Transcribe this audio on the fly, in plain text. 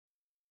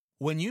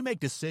When you make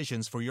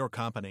decisions for your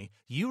company,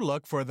 you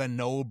look for the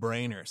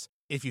no-brainers.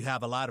 If you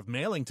have a lot of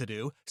mailing to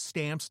do,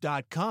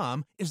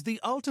 Stamps.com is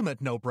the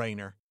ultimate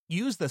no-brainer.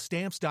 Use the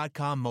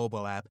Stamps.com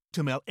mobile app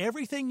to mail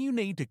everything you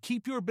need to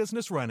keep your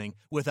business running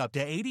with up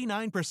to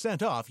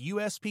 89% off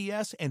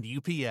USPS and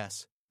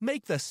UPS.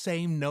 Make the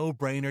same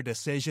no-brainer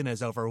decision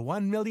as over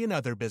 1 million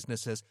other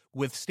businesses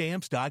with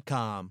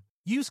Stamps.com.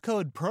 Use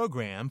code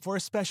PROGRAM for a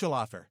special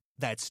offer.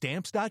 That's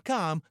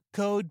Stamps.com,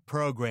 code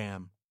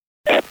PROGRAM.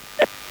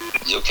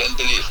 You can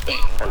believe me.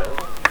 Hello.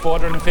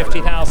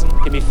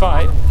 450,000. Give me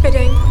 5.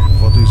 Bidding.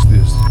 What is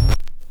this?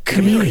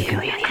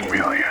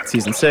 Chameleon.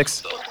 Season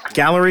 6,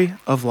 Gallery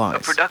of Lies. A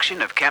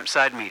production of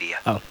Campside Media.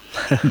 Oh.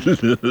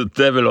 The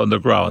devil on the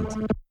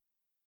ground.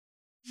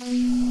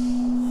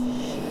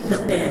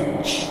 The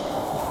Bench.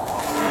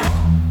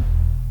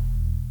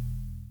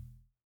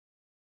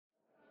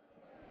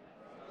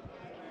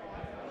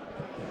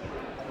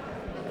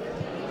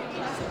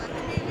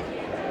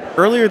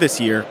 Earlier this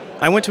year,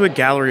 I went to a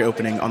gallery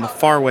opening on the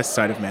far west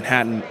side of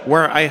Manhattan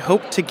where I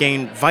hoped to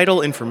gain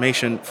vital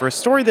information for a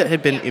story that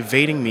had been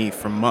evading me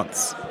for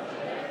months.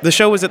 The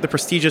show was at the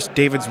prestigious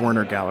David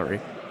Zwirner Gallery,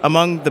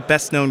 among the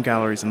best-known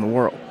galleries in the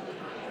world.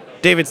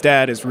 David's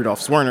dad is Rudolf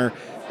Zwirner,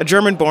 a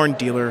German-born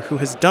dealer who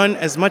has done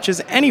as much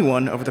as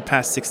anyone over the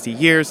past 60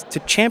 years to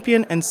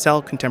champion and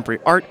sell contemporary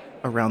art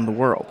around the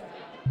world.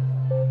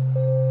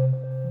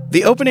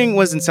 The opening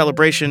was in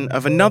celebration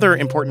of another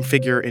important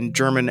figure in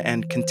German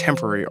and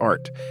contemporary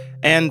art,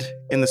 and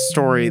in the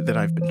story that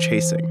I've been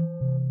chasing.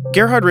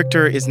 Gerhard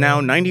Richter is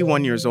now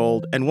 91 years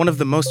old and one of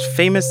the most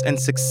famous and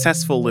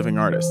successful living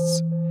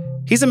artists.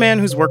 He's a man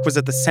whose work was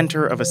at the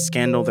center of a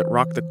scandal that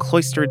rocked the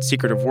cloistered,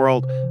 secretive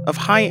world of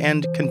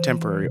high-end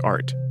contemporary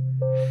art.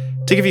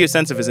 To give you a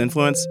sense of his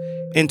influence,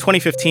 in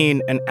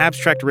 2015, an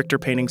abstract Richter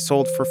painting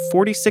sold for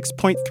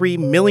 $46.3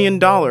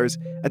 million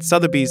at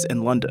Sotheby's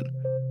in London.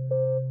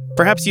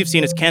 Perhaps you've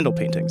seen his candle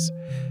paintings.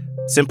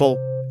 Simple,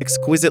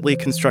 exquisitely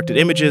constructed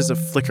images of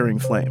flickering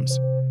flames.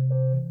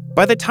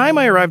 By the time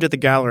I arrived at the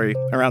gallery,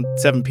 around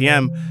 7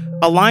 p.m.,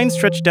 a line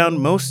stretched down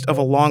most of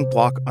a long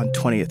block on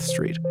 20th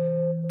Street.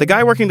 The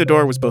guy working the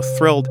door was both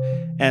thrilled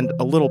and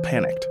a little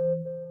panicked.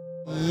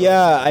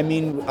 Yeah, I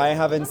mean, I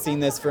haven't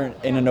seen this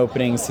in an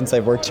opening since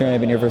I've worked here, and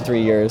I've been here for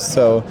 3 years,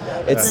 so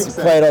it's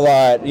quite a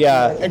lot.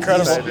 Yeah,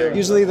 Incredible.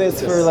 Usually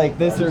it's for like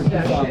this or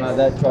drama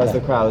that draws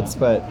the crowds,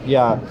 but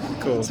yeah,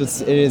 Cool. So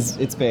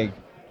it's big.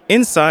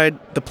 Inside,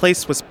 the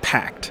place was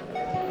packed.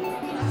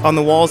 On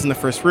the walls in the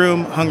first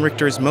room hung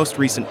Richter's most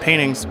recent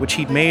paintings, which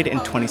he'd made in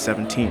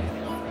 2017.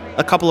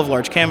 A couple of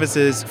large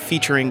canvases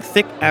featuring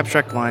thick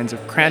abstract lines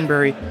of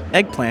cranberry,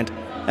 eggplant,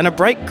 and a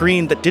bright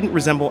green that didn't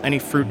resemble any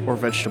fruit or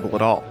vegetable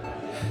at all.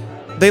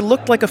 They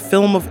looked like a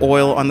film of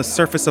oil on the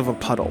surface of a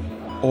puddle,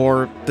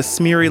 or the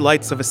smeary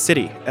lights of a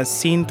city as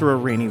seen through a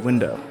rainy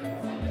window.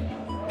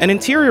 An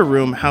interior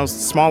room housed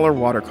smaller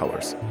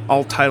watercolors,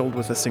 all titled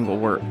with a single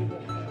word: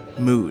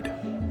 mood.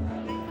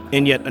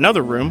 In yet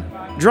another room,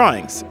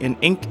 drawings in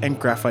ink and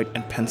graphite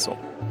and pencil.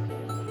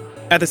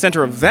 At the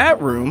center of that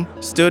room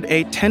stood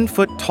a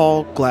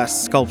 10-foot-tall glass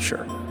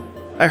sculpture.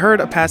 I heard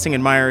a passing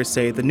admirer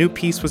say the new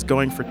piece was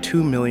going for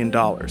 $2 million.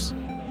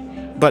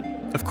 But,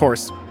 of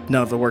course,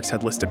 none of the works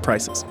had listed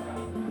prices.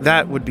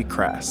 That would be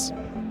crass.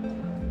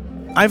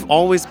 I've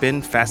always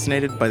been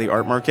fascinated by the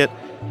art market,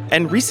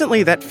 and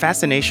recently that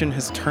fascination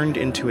has turned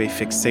into a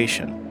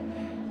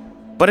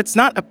fixation. But it's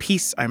not a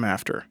piece I'm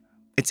after.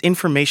 It's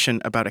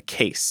information about a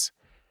case.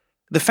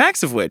 The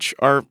facts of which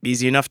are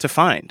easy enough to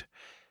find.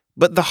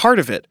 But the heart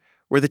of it,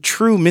 where the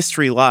true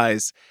mystery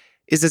lies,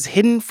 is as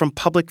hidden from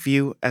public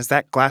view as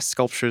that glass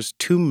sculpture's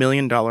 $2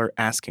 million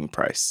asking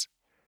price.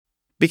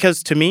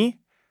 Because to me,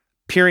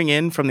 peering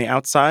in from the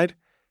outside,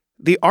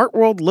 the art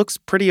world looks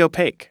pretty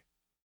opaque.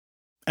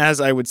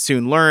 As I would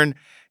soon learn,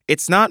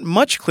 it's not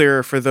much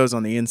clearer for those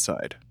on the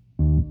inside.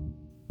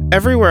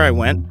 Everywhere I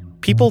went,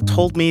 people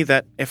told me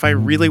that if I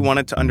really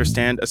wanted to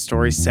understand a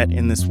story set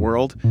in this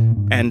world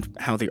and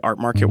how the art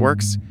market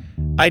works,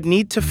 I'd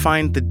need to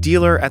find the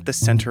dealer at the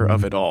center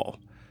of it all.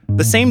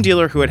 The same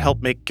dealer who had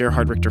helped make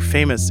Gerhard Richter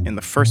famous in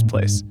the first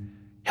place,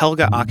 Helge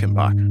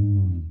Achenbach.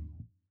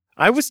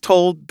 I was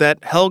told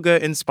that Helge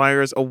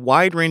inspires a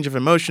wide range of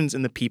emotions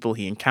in the people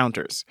he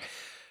encounters.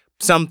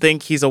 Some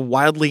think he's a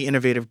wildly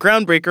innovative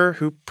groundbreaker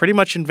who pretty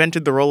much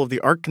invented the role of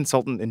the art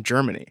consultant in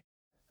Germany.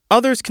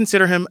 Others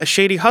consider him a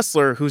shady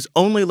hustler who's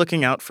only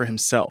looking out for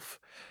himself.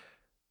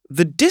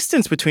 The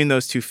distance between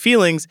those two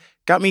feelings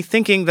got me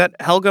thinking that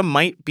Helge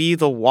might be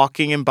the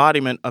walking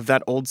embodiment of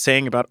that old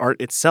saying about art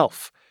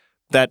itself,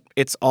 that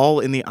it's all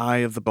in the eye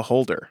of the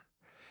beholder.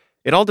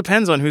 It all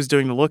depends on who's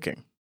doing the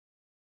looking.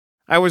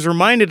 I was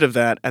reminded of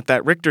that at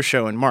that Richter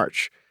show in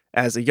March,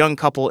 as a young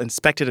couple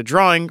inspected a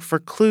drawing for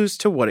clues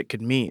to what it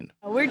could mean.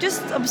 We're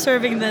just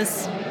observing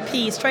this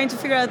piece, trying to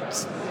figure out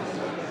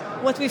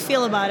what we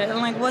feel about it and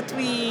like what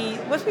we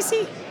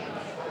see.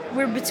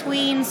 We're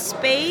between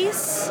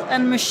space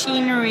and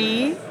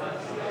machinery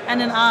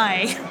and an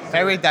eye.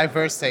 Very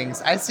diverse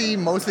things. I see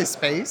mostly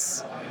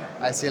space.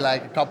 I see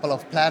like a couple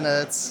of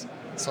planets,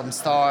 some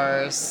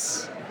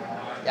stars,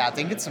 Yeah, I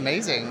think it's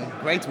amazing.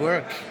 Great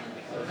work.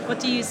 What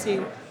do you see?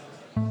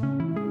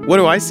 What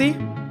do I see?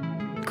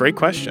 Great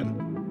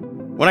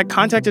question. When I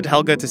contacted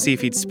Helge to see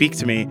if he'd speak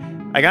to me,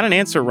 I got an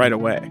answer right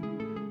away.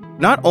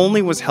 Not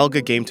only was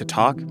Helge game to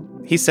talk,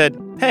 he said,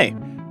 "Hey,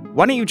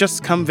 why don't you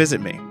just come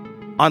visit me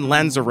on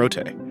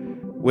Lanzarote,"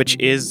 which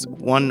is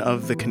one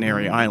of the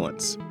Canary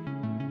Islands.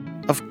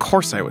 Of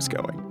course I was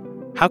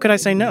going. How could I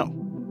say no?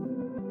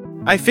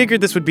 I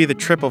figured this would be the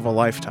trip of a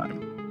lifetime.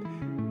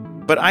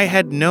 But I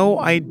had no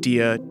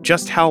idea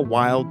just how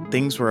wild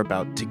things were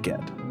about to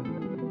get.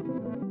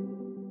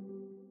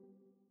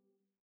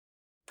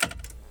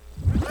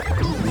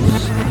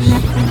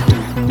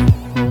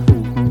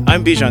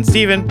 I'm Bijan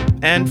Stephen,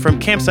 and from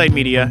Campside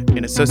Media,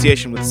 in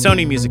association with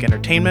Sony Music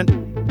Entertainment,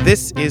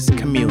 this is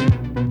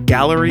Chameleon,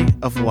 Gallery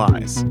of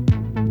Lies.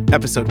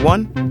 Episode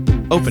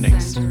 1,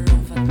 Openings.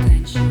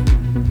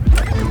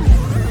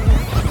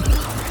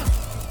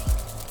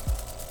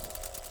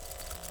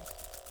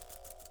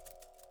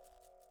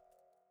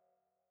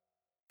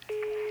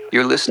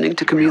 You're listening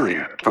to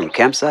Chameleon from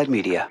Campside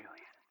Media.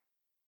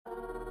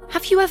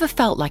 Have you ever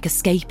felt like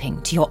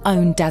escaping to your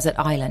own desert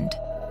island?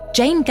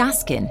 Jane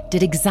Gaskin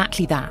did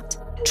exactly that,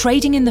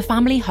 trading in the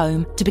family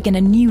home to begin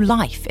a new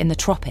life in the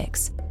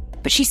tropics.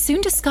 But she soon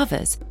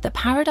discovers that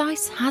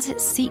paradise has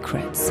its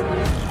secrets.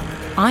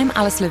 I'm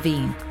Alice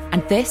Levine,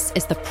 and this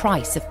is The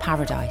Price of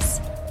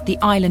Paradise, the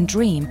island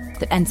dream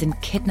that ends in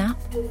kidnap,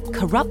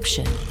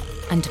 corruption,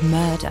 and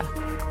murder.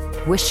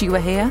 Wish you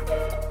were here?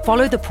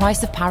 Follow The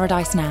Price of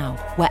Paradise now,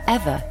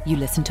 wherever you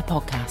listen to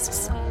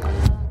podcasts.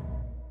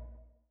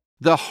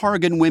 The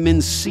Hargan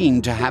women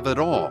seemed to have it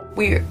all.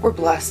 We were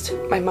blessed.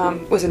 My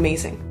mom was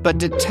amazing. But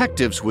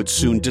detectives would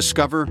soon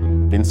discover...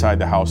 Inside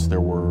the house, there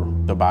were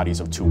the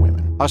bodies of 2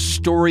 women. A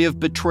story of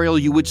betrayal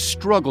you would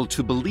struggle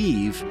to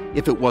believe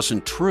if it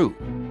wasn't true.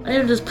 I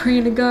am just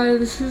praying to God,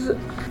 this is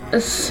a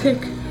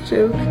sick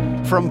joke.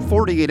 From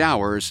 48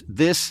 Hours,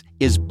 this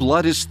is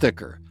Blood is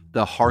Thicker,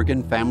 the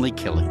Hargan family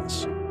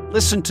killings.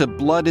 Listen to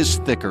Blood is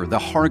Thicker, the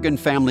Hargan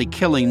family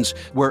killings,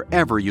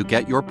 wherever you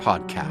get your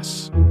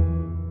podcasts.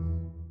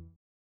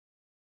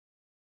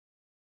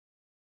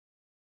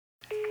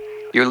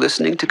 You're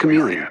listening to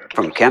Chameleon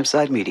from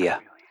Campside Media.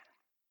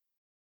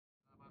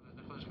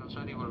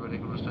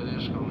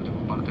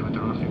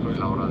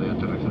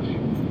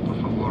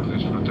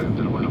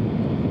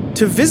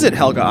 To visit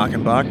Helge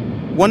Achenbach,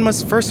 one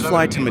must first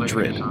fly to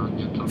Madrid.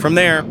 From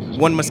there,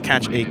 one must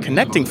catch a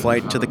connecting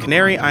flight to the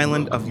Canary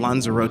island of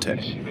Lanzarote,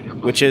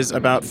 which is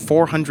about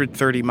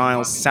 430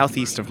 miles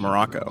southeast of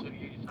Morocco.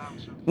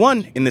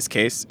 One, in this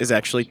case, is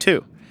actually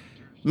 2.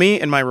 Me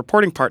and my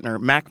reporting partner,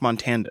 Mac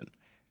Montandon.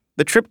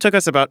 The trip took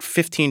us about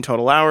 15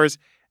 total hours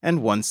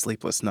and 1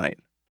 sleepless night.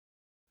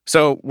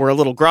 So we're a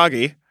little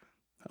groggy,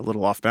 a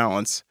little off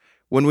balance,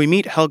 when we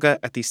meet Helge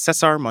at the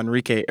Cesar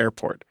Manrique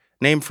Airport,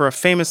 named for a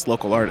famous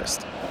local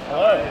artist.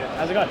 Hello,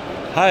 how's it going?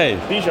 Hi.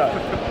 Bijan.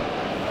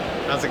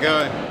 How's it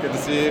going? Good to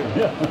see you.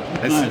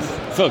 Yeah.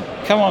 Nice. So,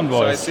 come on, boys.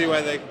 So I see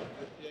why they...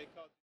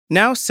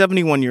 Now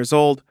 71 years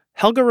old,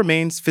 Helge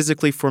remains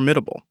physically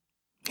formidable.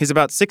 He's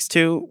about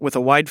 6'2", with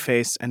a wide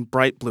face and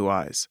bright blue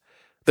eyes.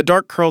 The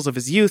dark curls of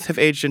his youth have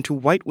aged into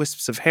white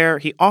wisps of hair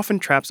he often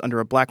traps under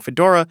a black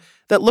fedora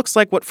that looks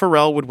like what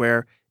Pharrell would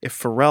wear if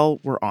Pharrell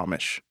were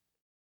Amish.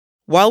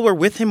 While we're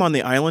with him on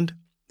the island,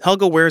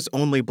 Helge wears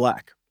only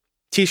black.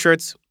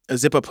 T-shirts, a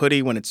zip-up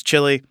hoodie when it's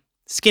chilly,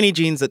 skinny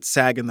jeans that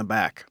sag in the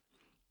back.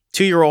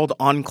 2-year-old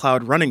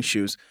on-cloud running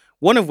shoes,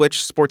 one of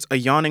which sports a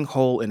yawning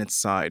hole in its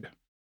side.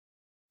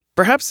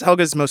 Perhaps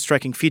Helge's most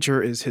striking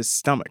feature is his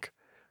stomach.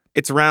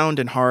 It's round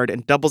and hard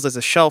and doubles as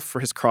a shelf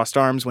for his crossed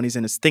arms when he's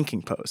in his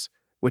thinking pose,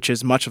 which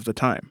is much of the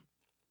time.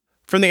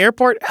 From the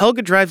airport,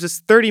 Helge drives us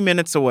 30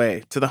 minutes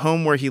away to the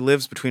home where he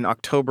lives between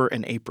October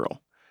and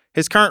April.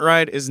 His current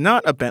ride is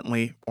not a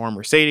Bentley or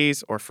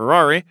Mercedes or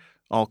Ferrari,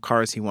 all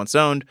cars he once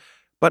owned,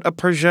 but a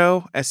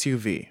Peugeot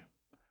SUV.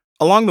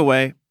 Along the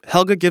way,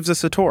 Helge gives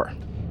us a tour.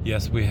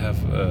 Yes, we have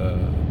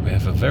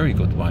a very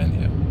good wine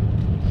here.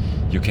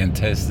 You can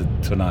taste it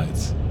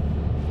tonight.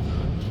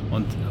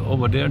 And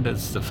over there,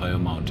 that's the Fire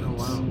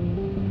Mountains. Oh, wow.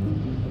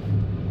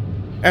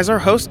 As our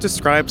host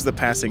describes the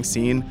passing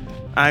scene,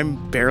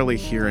 I'm barely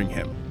hearing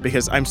him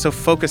because I'm so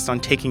focused on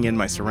taking in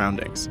my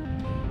surroundings.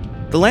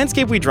 The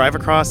landscape we drive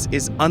across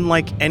is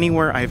unlike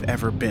anywhere I've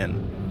ever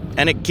been,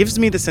 and it gives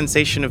me the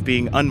sensation of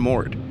being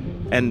unmoored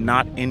and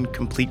not in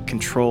complete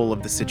control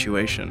of the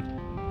situation.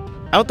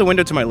 Out the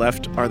window to my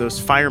left are those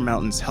fire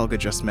mountains Helge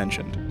just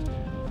mentioned.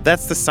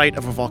 That's the site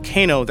of a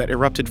volcano that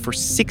erupted for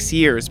 6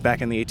 years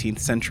back in the 18th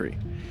century.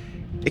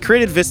 It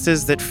created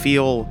vistas that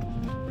feel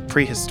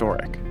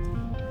prehistoric.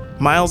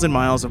 Miles and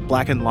miles of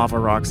blackened lava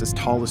rocks as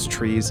tall as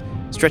trees,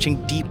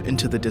 stretching deep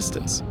into the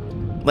distance,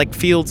 like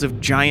fields of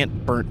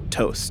giant burnt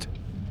toast.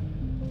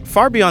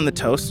 Far beyond the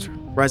toast,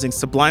 rising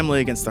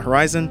sublimely against the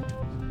horizon,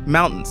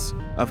 mountains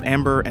of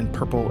amber and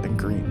purple and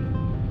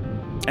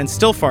green. And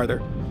still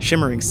farther,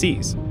 shimmering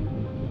seas.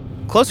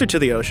 Closer to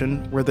the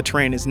ocean, where the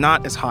terrain is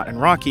not as hot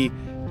and rocky,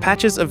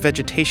 patches of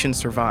vegetation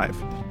survive.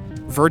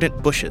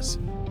 Verdant bushes,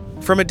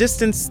 From a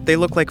distance, they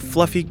look like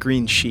fluffy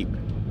green sheep.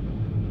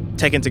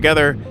 Taken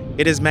together,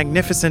 it is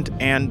magnificent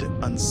and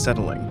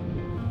unsettling.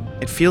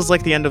 It feels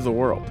like the end of the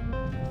world,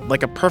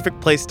 like a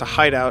perfect place to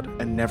hide out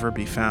and never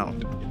be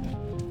found.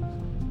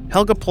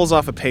 Helga pulls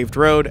off a paved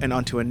road and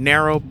onto a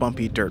narrow,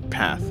 bumpy dirt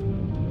path.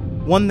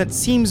 One that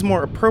seems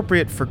more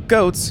appropriate for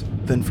goats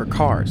than for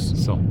cars.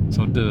 So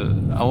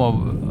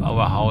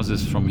our house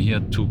is from here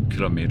 2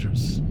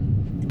 kilometers.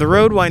 The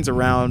road winds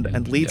around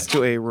and leads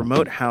to a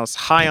remote house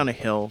high on a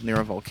hill near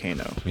a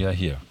volcano. We are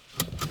here.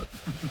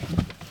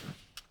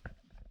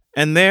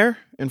 And there,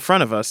 in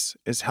front of us,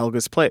 is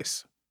Helga's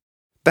place.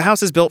 The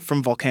house is built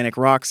from volcanic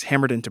rocks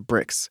hammered into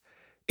bricks.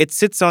 It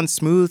sits on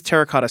smooth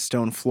terracotta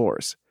stone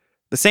floors.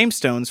 The same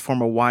stones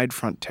form a wide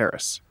front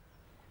terrace.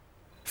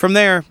 From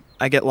there,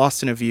 I get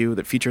lost in a view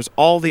that features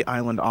all the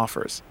island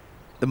offers.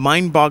 The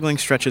mind-boggling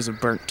stretches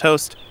of burnt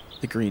toast,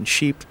 the green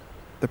sheep,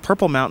 the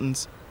purple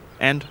mountains,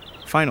 and,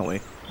 finally,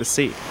 the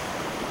sea.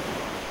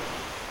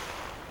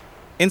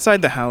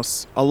 Inside the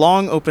house, a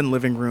long open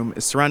living room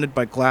is surrounded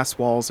by glass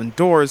walls and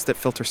doors that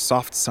filter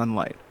soft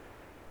sunlight.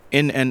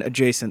 In an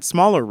adjacent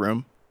smaller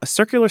room, a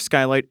circular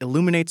skylight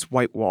illuminates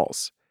white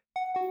walls.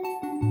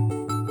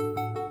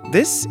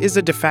 This is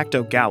a de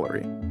facto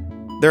gallery.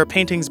 There are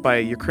paintings by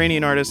a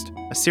Ukrainian artist,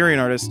 a Syrian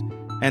artist,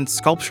 and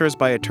sculptures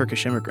by a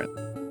Turkish immigrant.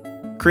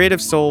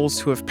 Creative souls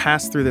who have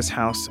passed through this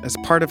house as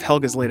part of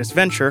Helga's latest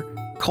venture,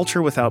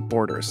 Culture Without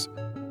Borders,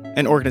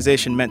 an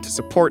organization meant to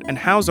support and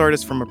house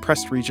artists from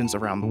oppressed regions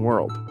around the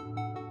world.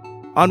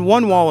 On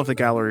one wall of the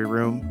gallery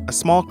room, a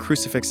small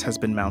crucifix has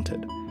been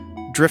mounted.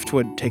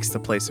 Driftwood takes the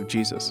place of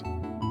Jesus.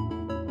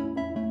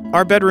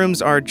 Our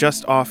bedrooms are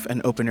just off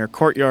an open-air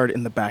courtyard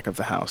in the back of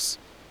the house.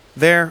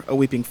 There, a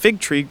weeping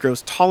fig tree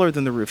grows taller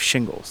than the roof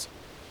shingles.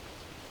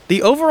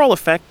 The overall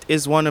effect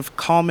is one of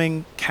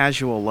calming,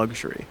 casual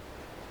luxury.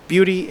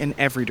 Beauty in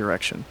every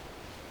direction.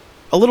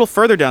 A little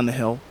further down the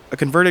hill, a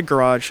converted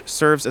garage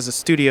serves as a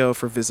studio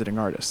for visiting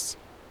artists.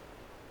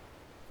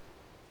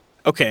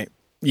 Okay,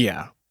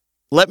 yeah.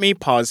 Let me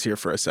pause here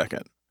for a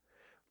second.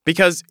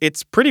 Because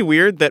it's pretty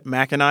weird that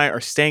Mac and I are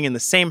staying in the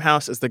same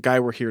house as the guy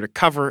we're here to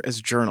cover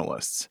as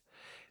journalists.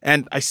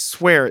 And I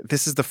swear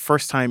this is the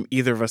first time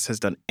either of us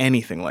has done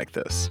anything like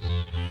this.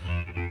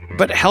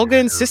 But Helga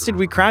insisted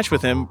we crash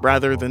with him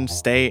rather than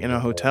stay in a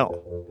hotel.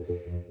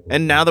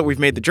 And now that we've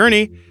made the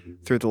journey,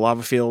 through the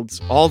lava fields,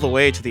 all the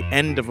way to the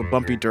end of a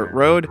bumpy dirt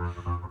road,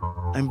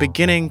 I'm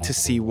beginning to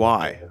see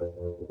why.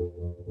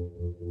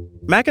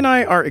 Mac and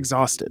I are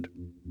exhausted.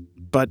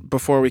 But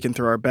before we can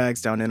throw our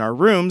bags down in our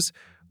rooms,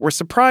 we're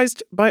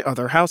surprised by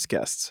other house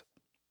guests.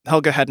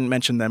 Helga hadn't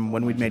mentioned them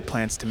when we'd made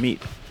plans to meet.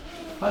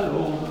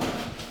 Hello.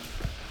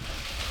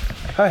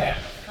 Hi.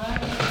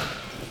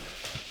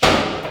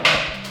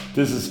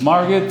 This is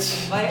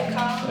Margaret.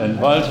 Welcome.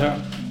 And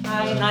Walter.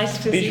 Hi, nice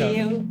to see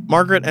you.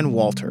 Margaret and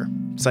Walter,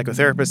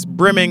 psychotherapists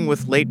brimming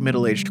with late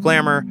middle-aged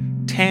glamour,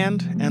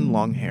 tanned and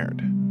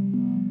long-haired.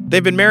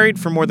 They've been married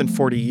for more than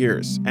 40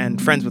 years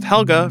and friends with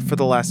Helga for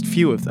the last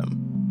few of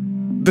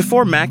them.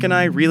 Before Mac and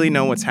I really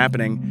know what's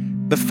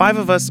happening, the five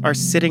of us are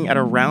sitting at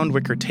a round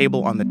wicker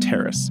table on the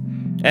terrace,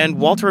 and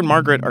Walter and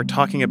Margaret are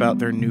talking about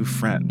their new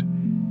friend,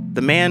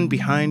 the man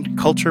behind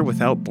Culture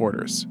Without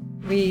Borders.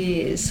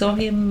 We saw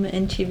him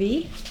in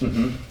TV,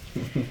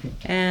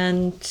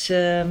 and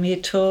he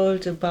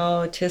told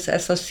about his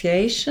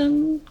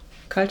association,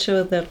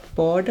 Culture Without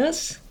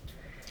Borders,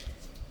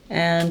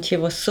 and he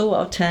was so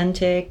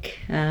authentic,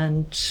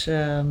 and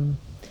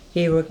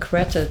he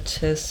regretted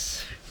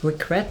his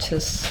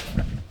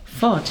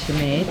thought he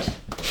made,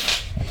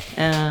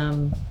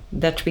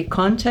 that we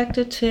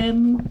contacted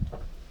him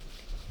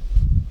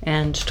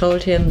and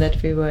told him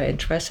that we were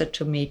interested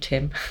to meet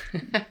him.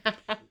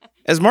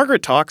 As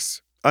Margaret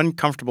talks,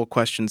 uncomfortable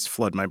questions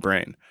flood my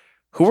brain.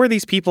 Who are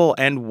these people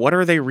and what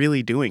are they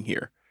really doing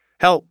here?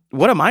 Hell,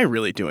 what am I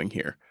really doing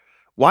here?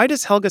 Why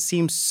does Helga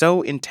seem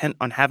so intent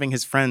on having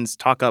his friends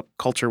talk up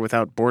Culture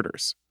Without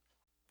Borders?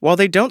 While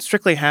they don't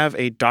strictly have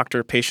a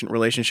doctor-patient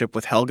relationship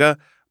with Helga,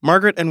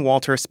 Margaret and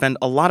Walter spend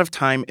a lot of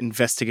time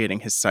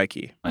investigating his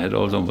psyche. I had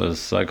also a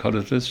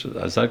psychologist.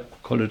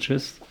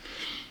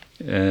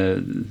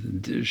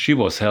 She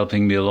was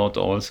helping me a lot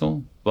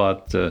also,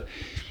 but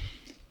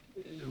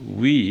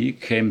we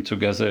came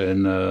together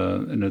in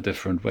a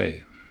different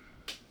way.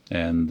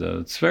 And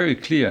it's very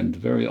clear and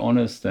very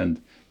honest,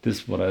 and this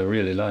is what I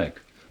really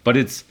like. But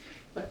it's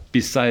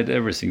beside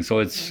everything, so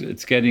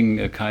it's getting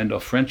a kind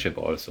of friendship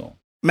also.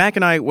 Mac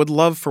and I would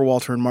love for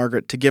Walter and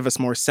Margaret to give us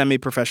more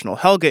semi-professional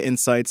Helga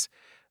insights,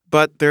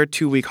 but their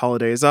 2-week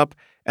holiday is up,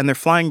 and they're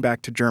flying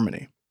back to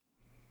Germany.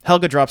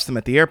 Helga drops them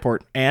at the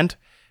airport, and,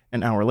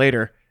 an hour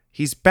later,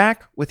 he's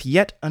back with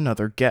yet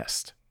another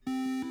guest.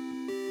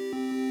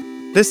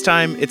 This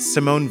time, it's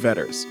Simone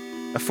Vetters,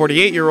 a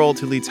 48-year-old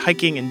who leads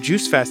hiking and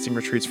juice fasting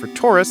retreats for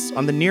tourists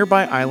on the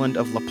nearby island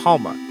of La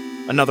Palma,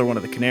 another one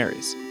of the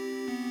Canaries.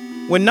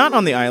 When not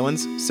on the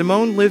islands,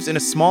 Simone lives in a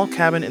small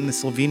cabin in the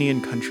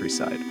Slovenian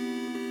countryside.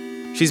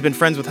 She's been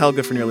friends with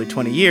Helga for nearly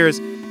 20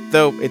 years,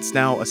 though it's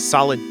now a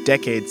solid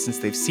decade since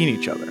they've seen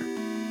each other.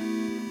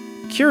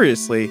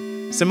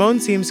 Curiously, Simone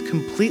seems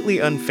completely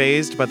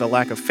unfazed by the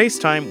lack of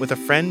FaceTime with a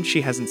friend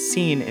she hasn't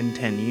seen in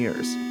 10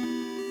 years.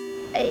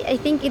 I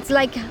think it's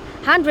like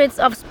hundreds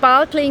of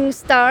sparkling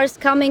stars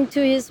coming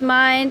to his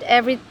mind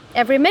every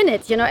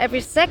minute, every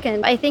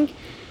second. I think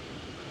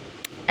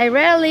I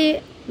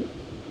rarely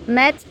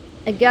met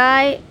a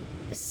guy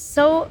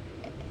so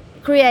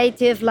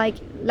creative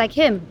like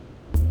him.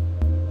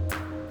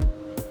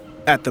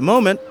 At the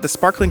moment, the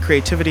sparkling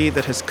creativity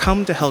that has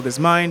come to Helge's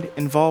mind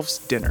involves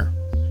dinner.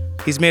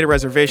 He's made a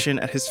reservation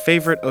at his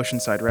favorite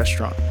oceanside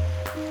restaurant.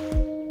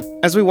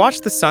 As we watch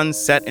the sun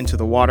set into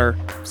the water,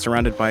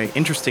 surrounded by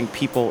interesting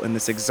people in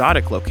this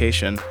exotic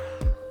location,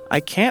 I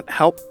can't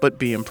help but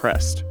be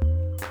impressed.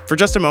 For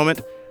just a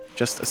moment,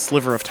 just a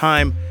sliver of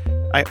time,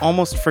 I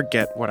almost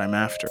forget what I'm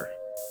after.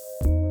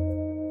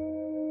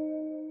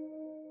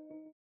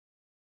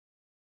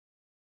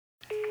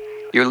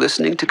 You're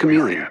listening to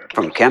Chameleon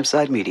from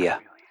Campside Media.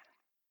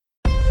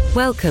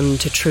 Welcome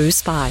to True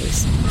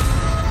Spies,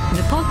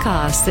 the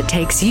podcast that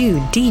takes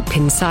you deep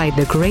inside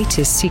the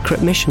greatest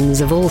secret missions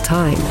of all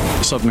time.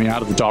 Suddenly,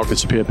 out of the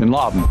darkness appeared Bin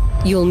Laden.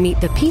 You'll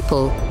meet the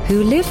people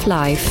who live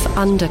life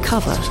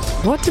undercover.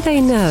 What do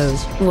they know?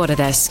 What are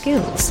their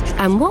skills?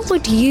 And what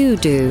would you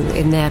do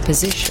in their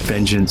position?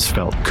 Vengeance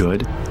felt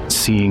good.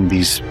 Seeing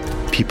these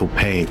people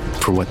pay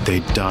for what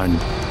they'd done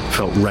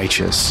felt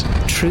righteous.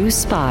 True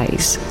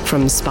Spies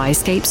from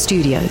Spyscape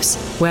Studios,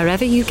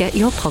 wherever you get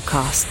your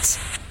podcasts.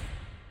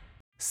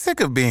 Sick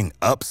of being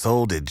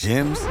upsold at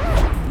gyms?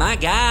 My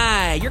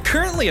guy, you're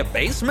currently a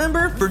base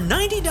member? For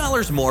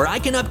 $90 more, I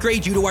can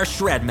upgrade you to our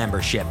Shred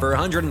membership. For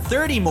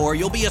 $130 more,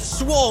 you'll be a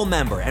Swole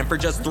member. And for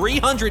just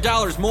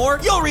 $300 more,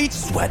 you'll reach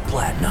Sweat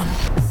Platinum.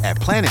 At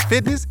Planet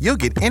Fitness, you'll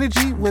get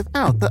energy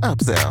without the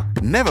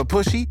upsell. Never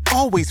pushy,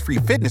 always free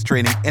fitness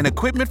training and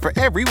equipment for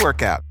every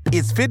workout.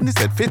 It's fitness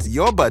that fits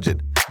your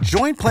budget.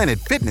 Join Planet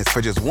Fitness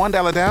for just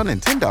 $1 down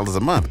and $10 a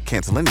month.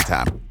 Cancel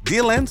anytime.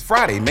 Deal ends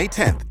Friday, May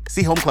 10th.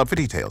 See Home Club for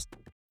details.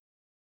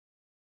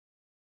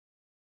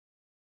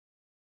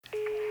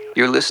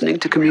 You're listening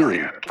to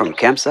Chameleon from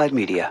Campside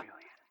Media.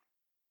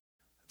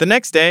 The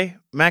next day,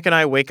 Mac and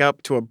I wake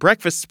up to a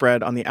breakfast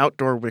spread on the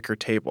outdoor wicker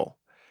table.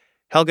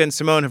 Helge and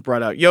Simone have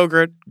brought out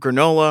yogurt,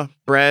 granola,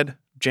 bread,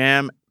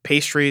 jam,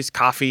 pastries,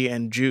 coffee,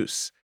 and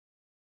juice.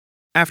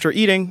 After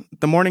eating,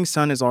 the morning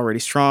sun is already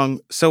strong,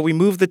 so we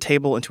move the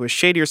table into a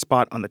shadier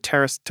spot on the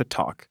terrace to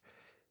talk.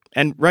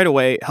 And right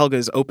away, Helge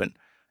is open.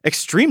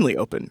 Extremely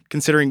open,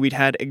 considering we'd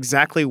had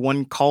exactly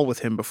one call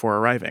with him before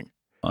arriving.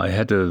 I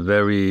had a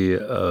very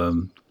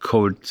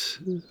cold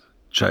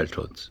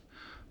childhood.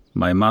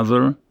 My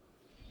mother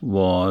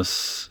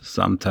was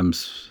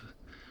sometimes,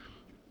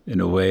 in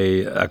a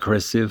way,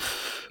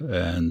 aggressive,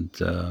 and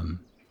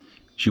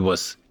she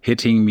was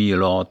hitting me a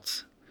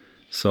lot.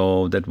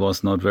 So that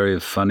was not very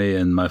funny.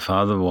 And my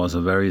father was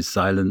a very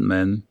silent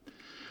man,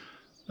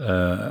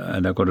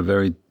 and I got a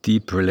very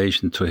deep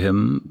relation to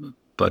him,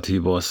 but he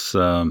was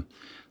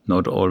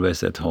not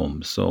always at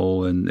home.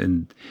 So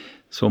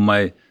so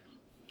my,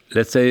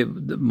 let's say,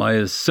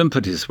 my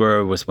sympathies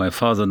were with my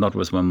father, not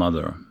with my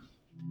mother.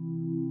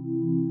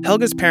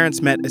 Helge's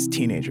parents met as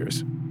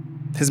teenagers.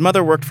 His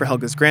mother worked for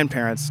Helge's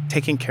grandparents,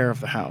 taking care of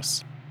the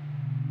house.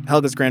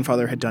 Helge's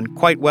grandfather had done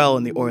quite well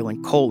in the oil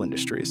and coal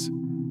industries.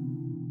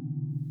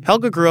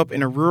 Helge grew up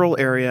in a rural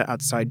area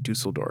outside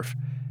Dusseldorf.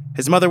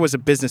 His mother was a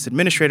business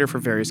administrator for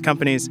various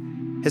companies.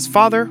 His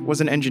father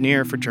was an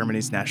engineer for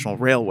Germany's national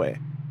railway.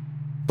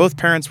 Both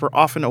parents were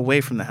often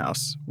away from the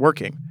house,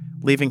 working,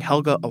 leaving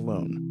Helge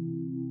alone.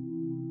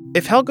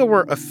 If Helge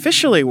were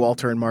officially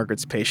Walter and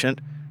Margaret's patient,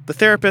 the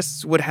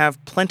therapists would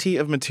have plenty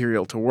of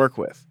material to work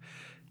with.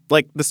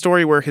 Like the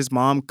story where his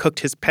mom cooked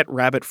his pet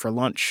rabbit for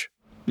lunch.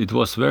 It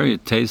was very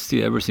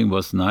tasty, everything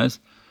was nice.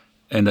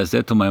 And I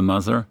said to my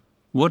mother,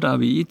 "What are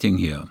we eating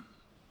here?"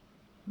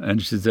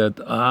 And she said,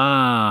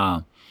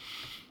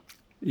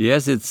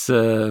 yes, it's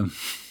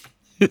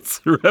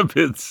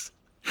rabbits.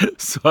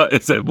 So I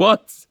said,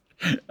 "What?"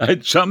 I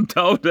jumped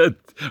out and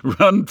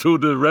ran to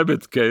the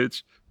rabbit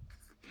cage.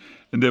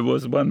 And there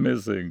was one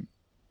missing.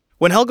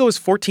 When Helge was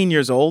 14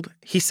 years old,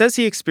 he says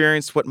he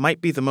experienced what might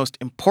be the most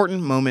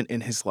important moment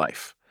in his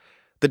life.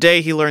 The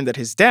day he learned that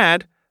his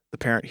dad, the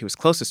parent he was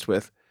closest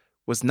with,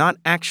 was not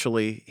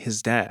actually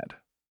his dad.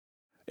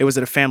 It was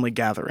at a family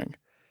gathering.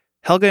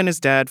 Helge and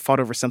his dad fought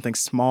over something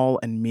small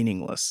and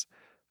meaningless,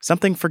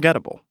 something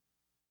forgettable.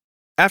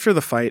 After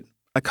the fight,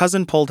 a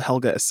cousin pulled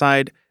Helge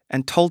aside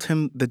and told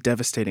him the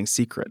devastating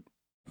secret.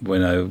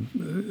 When I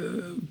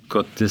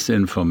got this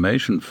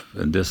information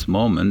in this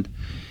moment,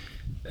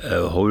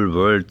 the whole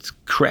world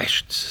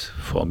crashed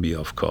for me,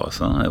 of course.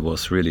 I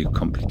was really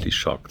completely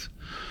shocked.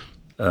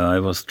 I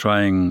was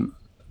trying,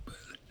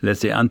 let's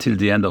say, until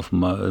the end of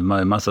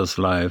my mother's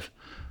life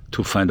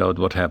to find out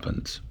what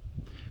happened.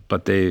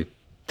 But they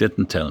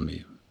didn't tell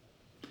me.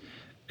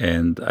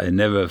 And I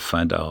never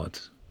find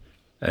out.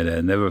 And I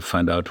never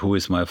find out who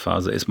is my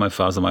father. Is my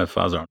father my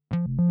father?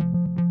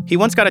 He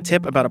once got a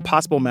tip about a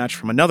possible match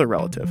from another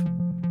relative.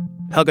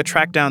 Helge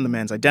tracked down the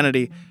man's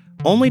identity,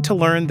 only to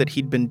learn that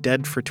he'd been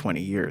dead for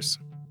 20 years.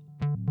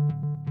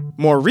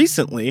 More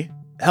recently,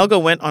 Helga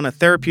went on a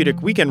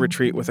therapeutic weekend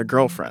retreat with a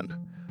girlfriend.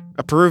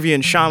 A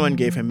Peruvian shaman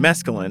gave him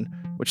mescaline,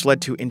 which led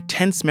to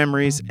intense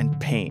memories and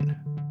pain.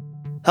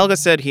 Helga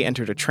said he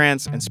entered a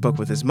trance and spoke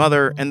with his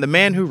mother and the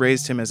man who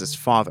raised him as his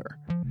father.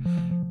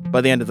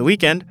 By the end of the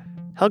weekend,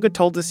 Helga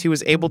told us he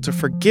was able to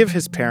forgive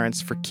his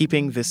parents for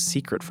keeping this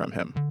secret from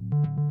him.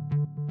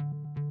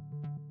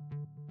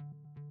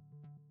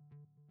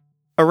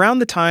 Around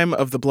the time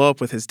of the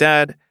blow-up with his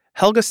dad,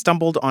 Helga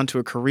stumbled onto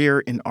a career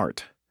in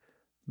art.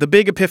 The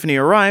big epiphany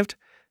arrived,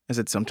 as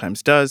it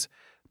sometimes does,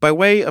 by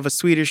way of a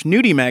Swedish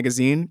nudie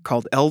magazine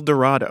called El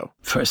Dorado.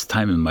 First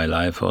time in my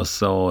life I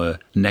saw a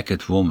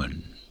naked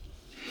woman.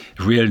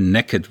 Real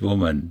naked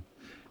woman.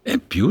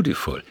 And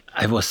beautiful.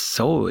 I was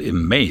so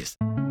amazed.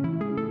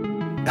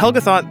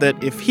 Helga thought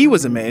that if he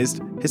was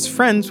amazed, his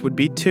friends would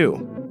be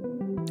too.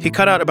 He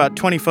cut out about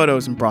 20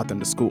 photos and brought them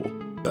to school.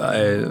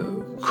 I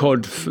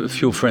called a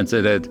few friends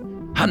and said,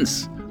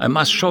 Hans, I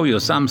must show you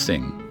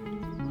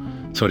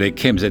something. So they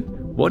came and said,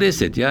 what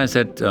is it? Yeah, I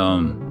said,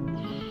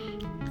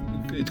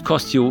 it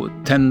cost you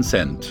 10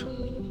 cents.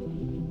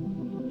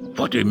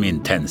 What do you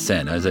mean 10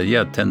 cents? I said,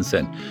 yeah, 10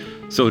 cents.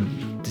 So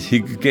he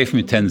gave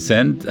me 10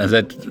 cents and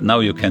said, now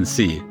you can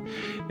see.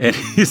 And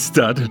he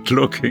started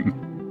looking.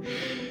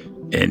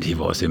 And he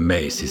was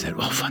amazed. He said,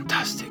 oh,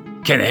 fantastic.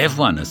 Can I have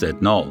one? I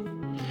said, no.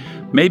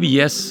 Maybe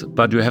yes,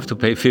 but you have to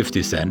pay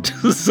 50 cents.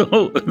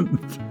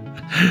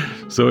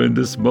 So in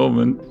this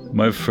moment,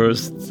 my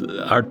first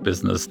art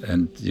business.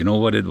 And you know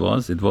what it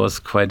was? It was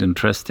quite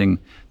interesting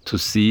to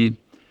see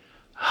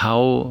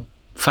how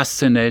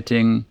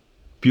fascinating,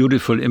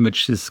 beautiful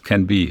images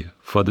can be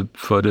for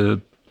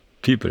the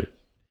people.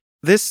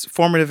 This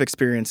formative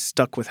experience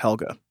stuck with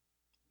Helga.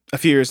 A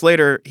few years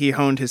later, he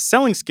honed his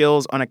selling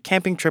skills on a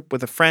camping trip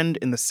with a friend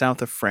in the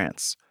south of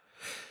France.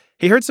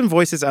 He heard some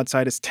voices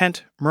outside his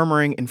tent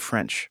murmuring in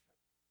French.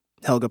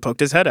 Helga poked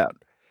his head out.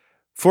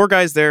 4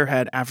 guys there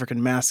had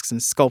African masks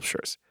and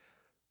sculptures.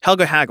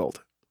 Helga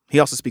haggled. He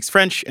also speaks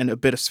French and a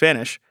bit of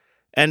Spanish,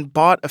 and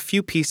bought a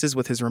few pieces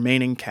with his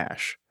remaining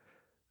cash.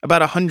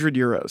 About 100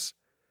 euros.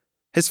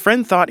 His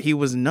friend thought he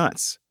was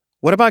nuts.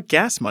 What about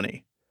gas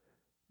money?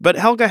 But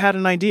Helga had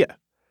an idea.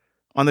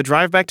 On the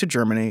drive back to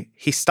Germany,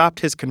 he stopped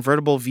his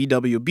convertible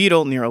VW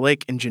Beetle near a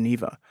lake in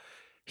Geneva.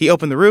 He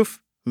opened the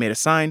roof, made a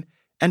sign,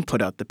 and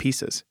put out the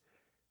pieces.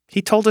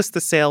 He told us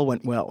the sale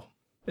went well.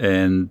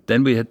 And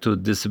then we had to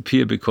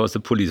disappear because the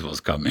police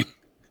was coming,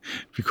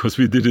 because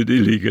we did it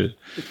illegal.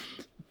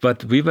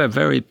 But we were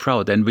very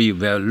proud, and we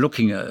were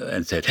looking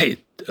and said, hey,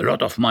 a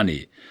lot of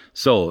money.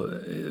 So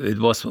it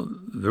was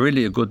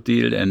really a good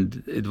deal,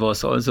 and it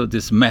was also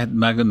this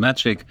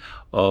magic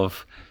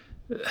of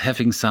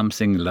having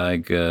something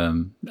like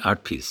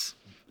art piece.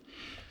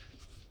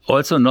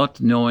 Also not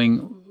knowing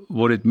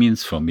what it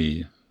means for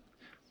me.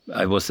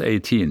 I was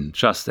 18,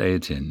 just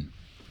 18.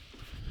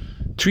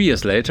 3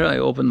 years later, I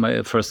opened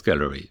my first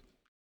gallery.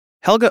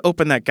 Helga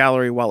opened that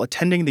gallery while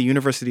attending the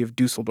University of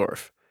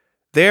Dusseldorf.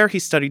 There, he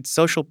studied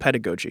social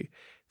pedagogy,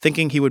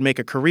 thinking he would make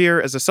a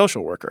career as a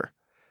social worker.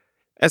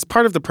 As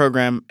part of the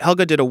program,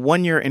 Helga did a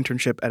 1-year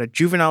internship at a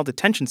juvenile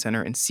detention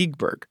center in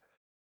Siegburg.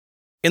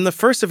 In the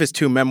first of his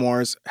 2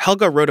 memoirs,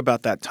 Helga wrote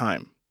about that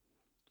time.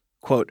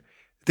 Quote,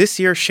 "This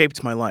year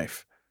shaped my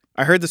life.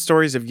 I heard the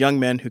stories of young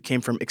men who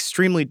came from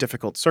extremely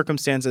difficult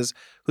circumstances,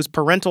 whose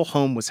parental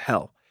home was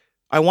hell.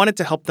 I wanted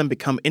to help them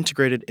become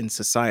integrated in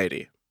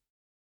society."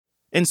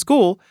 In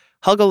school,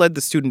 Helga led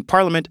the student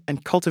parliament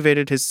and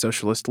cultivated his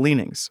socialist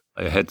leanings.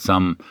 I had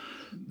some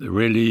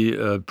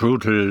really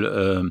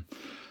brutal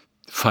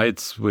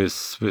fights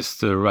with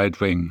the right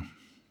wing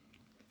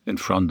in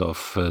front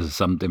of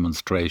some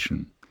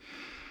demonstration.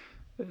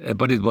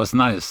 But it was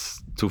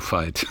nice to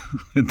fight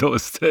in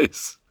those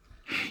days.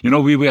 You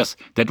know,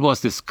 that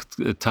was this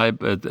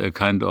type,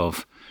 kind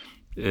of,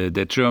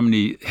 that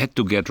Germany had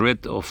to get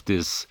rid of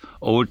these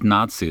old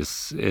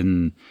Nazis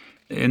in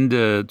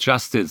the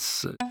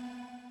justice.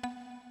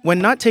 When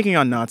not taking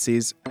on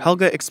Nazis,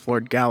 Helga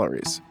explored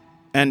galleries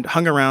and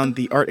hung around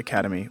the Art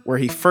Academy, where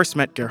he first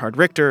met Gerhard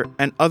Richter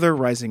and other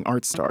rising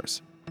art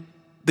stars.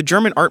 The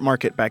German art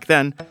market back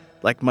then,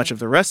 like much of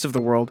the rest of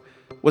the world,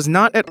 was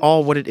not at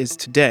all what it is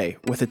today,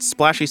 with its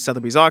splashy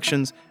Sotheby's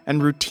auctions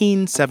and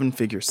routine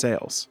 7-figure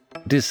sales.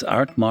 This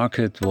art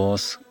market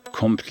was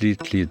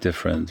completely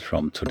different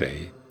from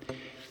today.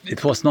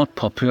 It was not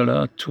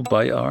popular to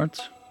buy art.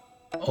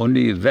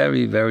 Only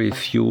very, very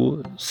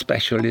few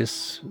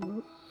specialists,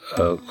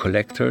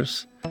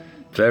 collectors,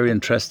 very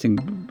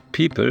interesting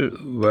people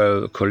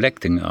were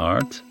collecting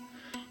art,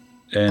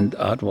 and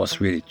art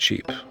was really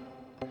cheap.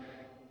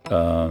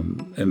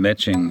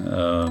 Imagine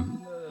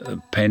a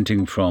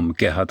painting from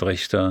Gerhard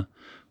Richter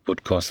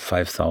would cost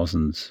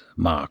 5,000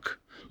 mark,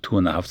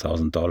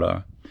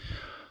 $2,500.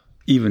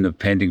 Even a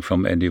painting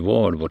from Andy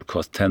Warhol would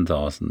cost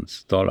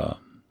 $10,000,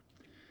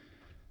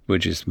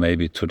 which is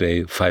maybe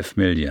today 5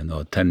 million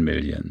or 10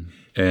 million.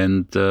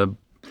 And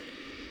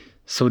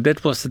so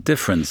that was the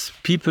difference.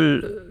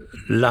 People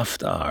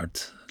loved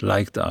art,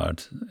 liked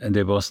art, and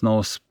there was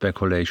no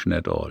speculation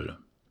at all.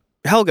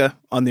 Helga,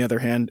 on the other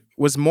hand,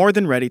 was more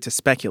than ready to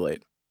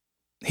speculate.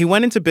 He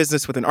went into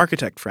business with an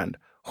architect friend,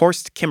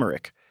 Horst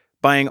Kimmerich,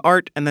 buying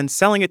art and then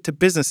selling it to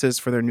businesses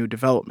for their new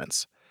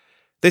developments.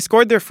 They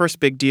scored their first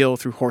big deal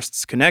through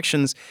Horst's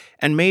connections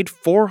and made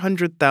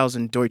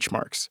 400,000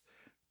 Deutschmarks,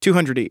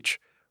 200 each,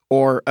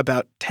 or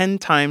about 10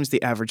 times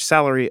the average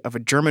salary of a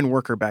German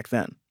worker back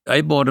then.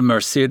 I bought a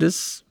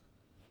Mercedes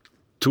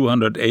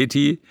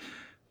 280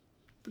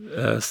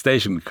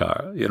 station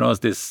car. You know,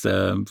 this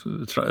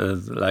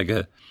like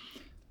a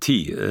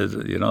T,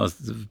 you know.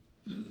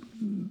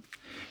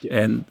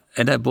 And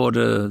I bought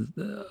a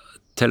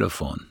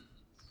telephone,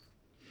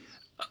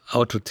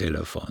 auto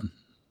telephone,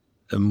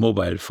 a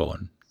mobile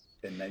phone.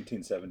 In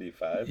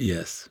 1975?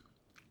 Yes.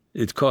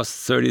 It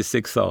cost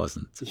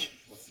 36,000.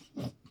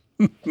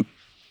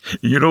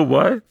 You know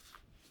why?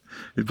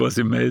 It was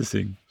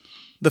amazing.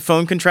 The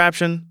phone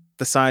contraption,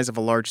 the size of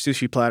a large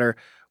sushi platter,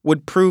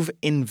 would prove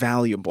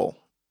invaluable.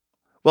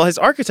 While his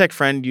architect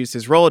friend used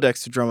his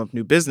Rolodex to drum up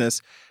new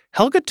business,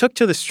 Helge took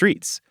to the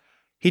streets.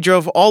 He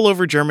drove all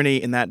over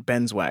Germany in that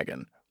Benz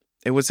wagon.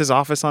 It was his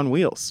office on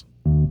wheels.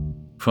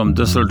 From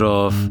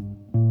Düsseldorf,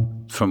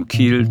 from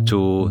Kiel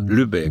to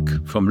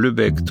Lübeck, from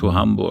Lübeck to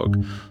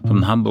Hamburg,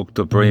 from Hamburg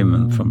to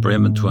Bremen, from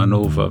Bremen to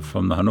Hanover,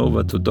 from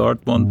Hanover to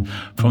Dortmund,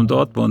 from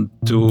Dortmund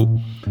to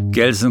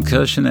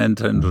Gelsenkirchen and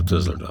then to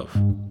Düsseldorf.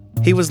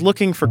 He was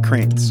looking for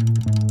cranes,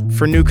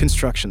 for new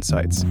construction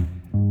sites.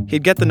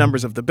 He'd get the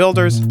numbers of the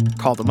builders,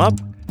 call them up,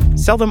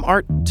 sell them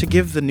art to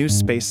give the new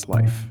space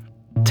life.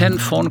 10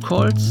 phone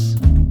calls,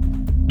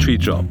 3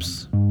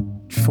 jobs.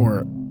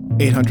 For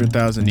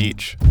 800,000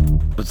 each.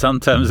 But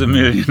sometimes $1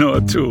 million or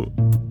 2.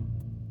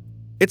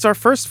 It's our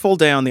first full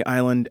day on the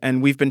island,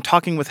 and we've been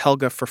talking with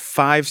Helge for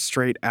 5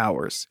 straight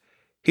hours.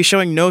 He's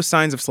showing no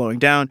signs of slowing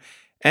down,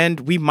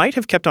 and we might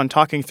have kept on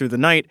talking through the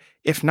night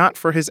if not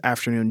for his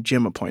afternoon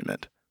gym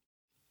appointment.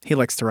 He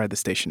likes to ride the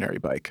stationary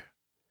bike.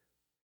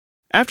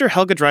 After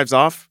Helge drives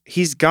off,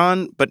 he's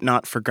gone but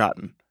not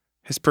forgotten.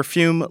 His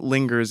perfume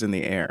lingers in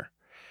the air.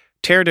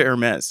 Terre de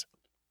Hermès.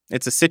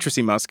 It's a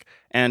citrusy musk,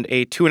 and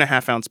a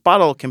 2.5-ounce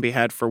bottle can be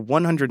had for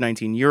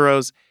 119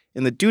 euros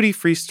in the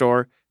duty-free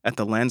store at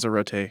the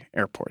Lanzarote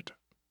airport.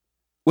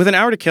 With an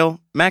hour to kill,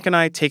 Mac and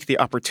I take the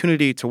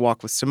opportunity to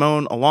walk with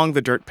Simone along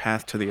the dirt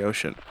path to the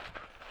ocean,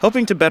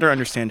 hoping to better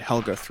understand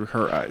Helge through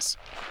her eyes.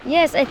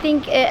 Yes, I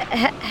think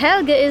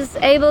Helge is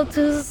able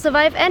to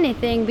survive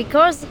anything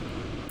because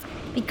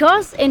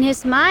in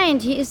his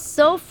mind he is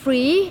so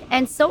free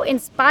and so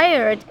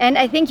inspired. And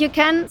I think you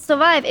can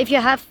survive if you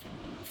have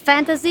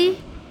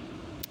fantasy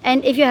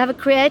and if you have a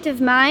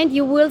creative mind.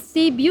 You will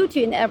see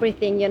beauty in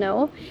everything, you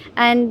know,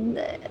 and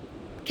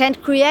can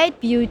create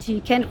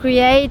beauty, can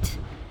create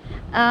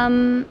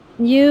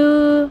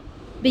new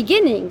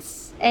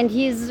beginnings. And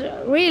he's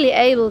really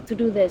able to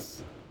do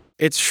this.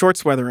 It's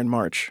shorts weather in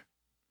March.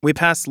 We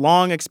pass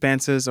long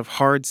expanses of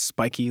hard,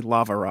 spiky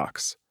lava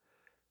rocks.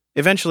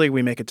 Eventually,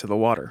 we make it to the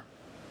water.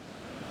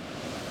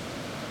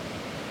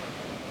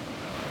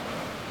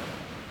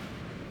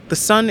 The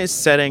sun is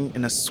setting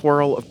in a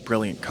swirl of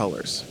brilliant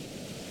colors.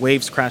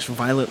 Waves crash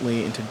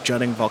violently into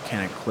jutting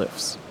volcanic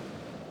cliffs.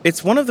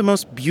 It's one of the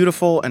most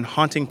beautiful and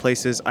haunting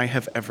places I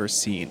have ever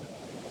seen.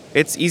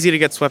 It's easy to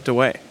get swept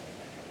away.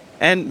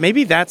 And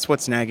maybe that's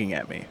what's nagging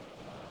at me.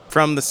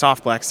 From the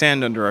soft black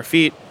sand under our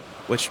feet,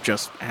 which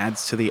just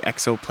adds to the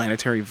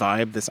exoplanetary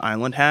vibe this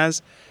island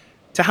has,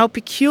 to how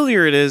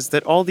peculiar it is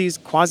that all these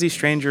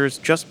quasi-strangers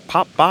just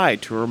pop by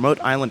to a remote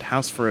island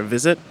house for a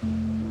visit,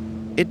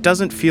 it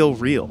doesn't feel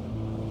real.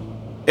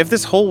 If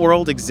this whole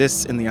world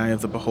exists in the eye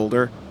of the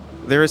beholder,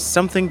 there is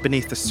something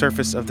beneath the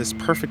surface of this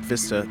perfect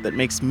vista that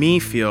makes me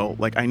feel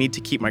like I need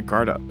to keep my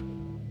guard up.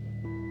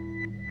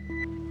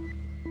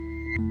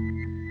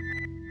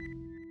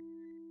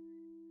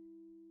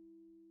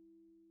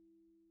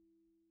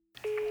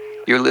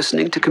 You're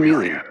listening to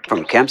Chameleon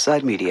from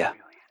Campside Media.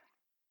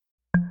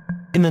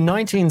 In the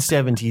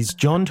 1970s,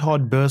 John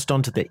Todd burst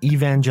onto the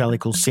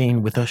evangelical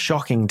scene with a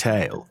shocking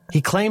tale.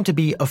 He claimed to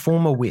be a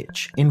former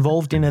witch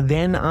involved in a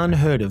then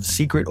unheard-of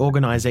secret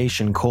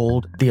organization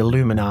called the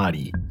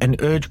Illuminati and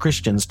urged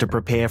Christians to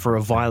prepare for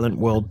a violent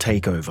world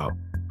takeover.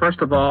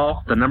 First of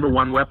all, the number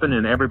one weapon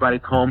in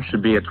everybody's home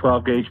should be a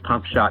 12-gauge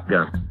pump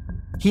shotgun.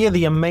 Hear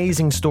the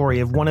amazing story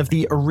of one of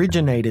the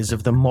originators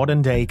of the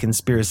modern-day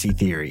conspiracy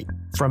theory.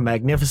 From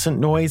Magnificent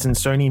Noise and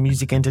Sony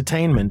Music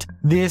Entertainment,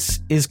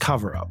 this is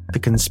Cover Up, the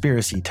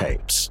conspiracy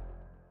tapes.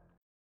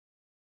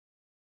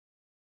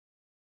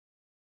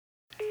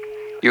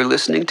 You're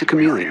listening to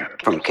Chameleon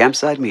from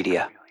Campside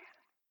Media.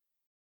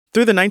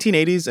 Through the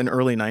 1980s and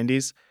early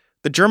 90s,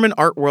 the German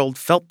art world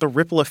felt the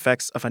ripple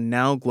effects of a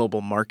now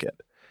global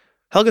market.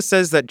 Helge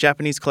says that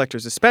Japanese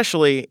collectors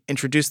especially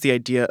introduced the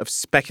idea of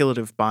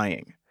speculative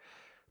buying.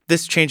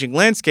 This changing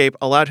landscape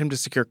allowed him to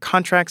secure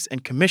contracts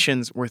and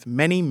commissions worth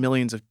many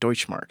millions of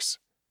Deutschmarks.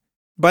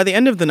 By the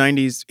end of the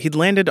 90s, he'd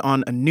landed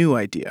on a new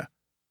idea: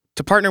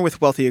 to partner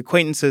with wealthy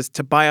acquaintances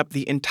to buy up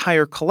the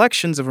entire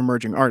collections of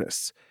emerging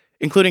artists,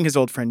 including his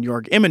old friend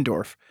Jörg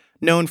Immendorf,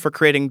 known for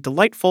creating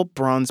delightful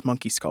bronze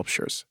monkey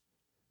sculptures.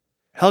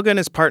 Helge and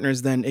his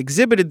partners then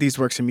exhibited these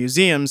works in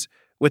museums,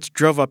 which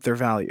drove up their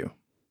value.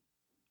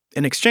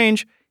 In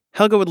exchange,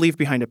 Helge would leave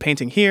behind a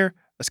painting here,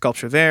 a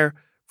sculpture there,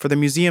 for the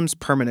museum's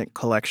permanent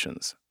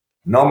collections.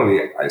 Normally,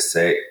 I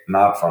say an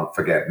art fund,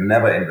 forget,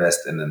 never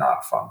invest in an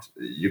art fund.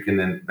 You can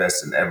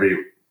invest in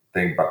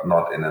everything, but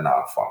not in an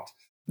art fund.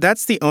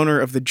 That's the owner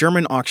of the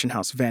German auction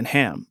house Van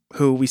Ham,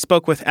 who we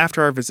spoke with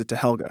after our visit to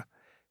Helge.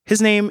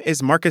 His name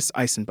is Marcus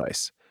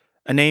Eisenbeis,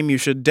 a name you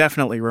should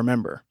definitely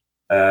remember.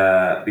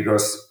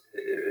 Because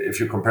if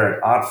you compare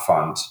an art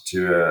fund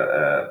to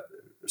a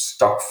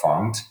stock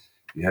fund,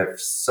 you have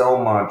so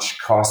much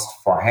cost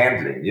for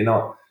handling.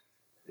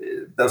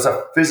 Those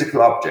are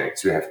physical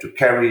objects you have to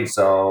carry,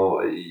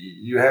 so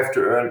you have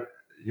to earn,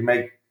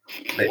 the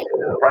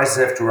prices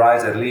have to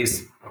rise at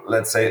least,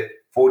 let's say,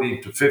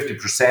 40 to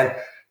 50%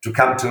 to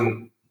come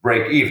to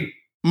break even.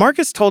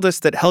 Marcus told us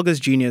that Helge's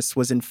genius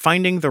was in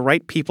finding the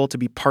right people to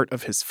be part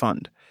of his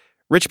fund.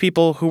 Rich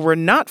people who were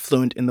not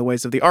fluent in the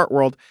ways of the art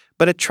world,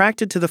 but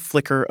attracted to the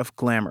flicker of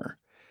glamour.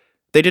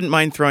 They didn't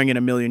mind throwing in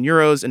 €1 million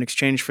in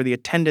exchange for the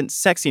attendant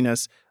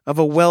sexiness of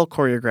a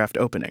well-choreographed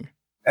opening.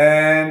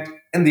 And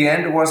in the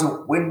end, it was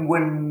a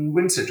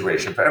win-win-win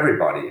situation for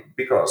everybody,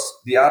 because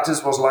the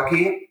artist was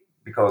lucky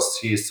because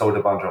he sold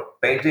a bunch of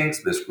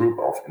paintings. This group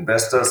of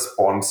investors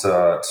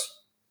sponsored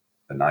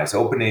a nice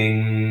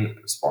opening,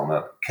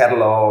 sponsored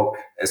catalog.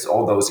 As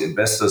all those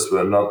investors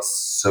were not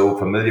so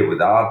familiar with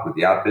the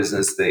art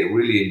business, they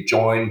really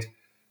enjoyed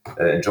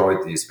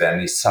these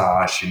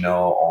vernissage,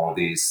 all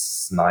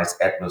these nice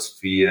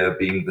atmosphere,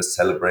 being the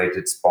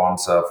celebrated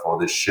sponsor for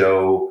the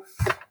show.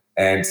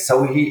 And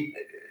so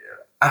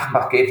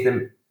Achmach gave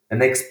them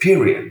an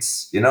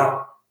experience,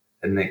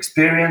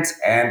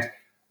 and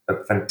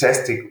a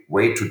fantastic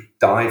way to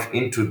dive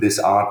into this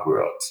art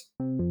world.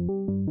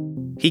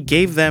 He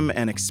gave them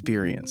an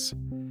experience.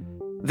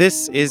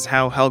 This is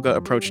how Helge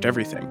approached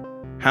everything,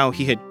 how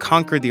he had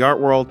conquered the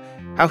art world,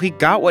 how he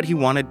got what he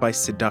wanted by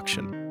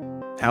seduction,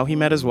 how he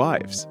met his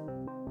wives.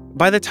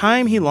 By the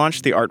time he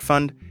launched the art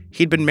fund,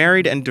 he'd been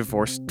married and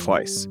divorced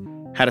twice,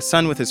 had a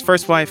son with his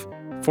first wife,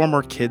 4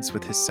 more kids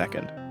with his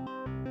second.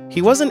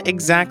 He wasn't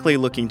exactly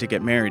looking to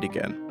get married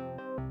again.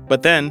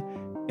 But then,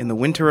 in the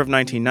winter of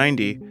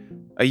 1990,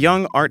 a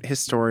young art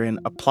historian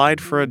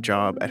applied for a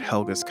job at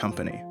Helge's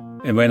company.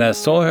 And when I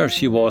saw her,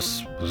 she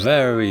was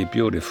very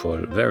beautiful,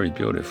 and very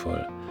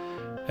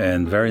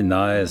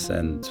nice.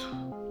 And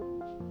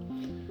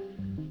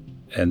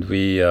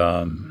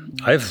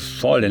I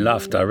fall in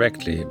love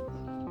directly.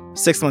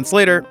 6 months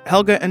later,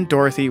 Helge and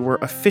Dorothy were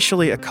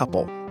officially a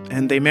couple,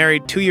 and they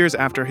married 2 years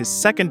after his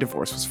second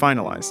divorce was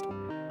finalized.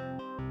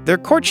 Their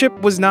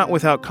courtship was not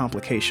without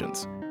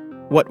complications,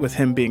 what with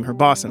him being her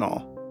boss and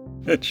all.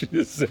 And she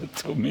said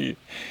to me,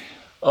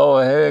 "Oh,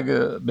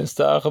 Helge,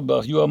 Mr.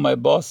 Achenbach, you are my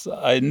boss.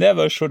 I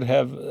never should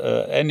have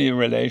any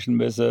relation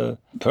with a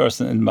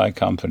person in my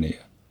company.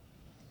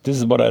 This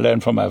is what I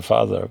learned from my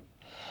father."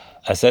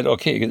 I said,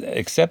 "Okay,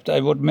 except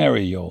I would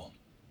marry you."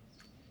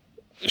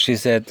 She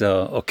said,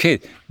 "Okay,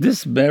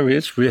 this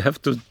marriage we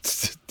have to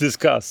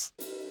discuss."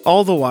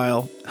 All the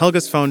while,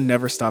 Helge's phone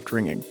never stopped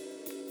ringing.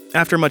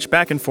 After much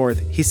back and forth,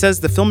 he says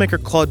the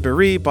filmmaker Claude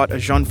Berry bought a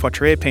Jean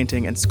Fautrier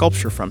painting and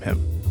sculpture from him.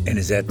 And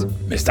he said,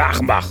 "Mr.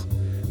 Achenbach,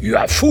 you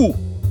are fool.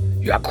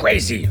 You are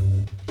crazy.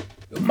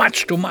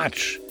 Much too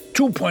much.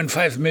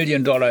 $2.5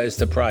 million is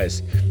the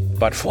price.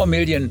 But $4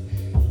 million,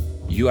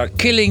 you are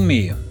killing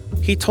me."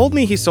 He told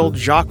me he sold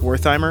Jacques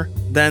Wertheimer,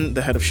 then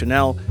the head of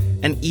Chanel,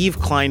 an Yves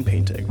Klein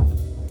painting.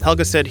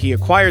 Helge said he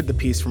acquired the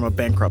piece from a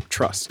bankrupt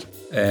trust.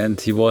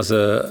 And he was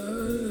a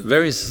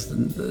very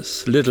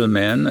little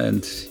man,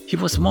 and he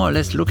was more or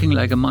less looking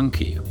like a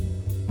monkey.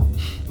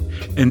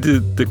 And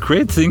the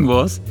great thing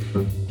was,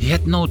 he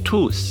had no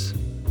tooth.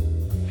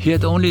 He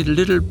had only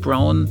little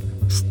brown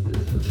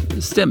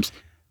stems.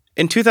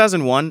 In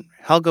 2001,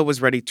 Helge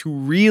was ready to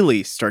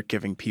really start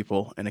giving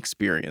people an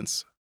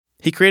experience.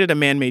 He created a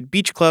man-made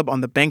beach club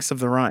on the banks of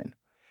the Rhine.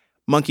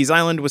 Monkey's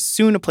Island was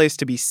soon a place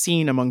to be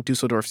seen among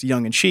Dusseldorf's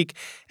young and chic,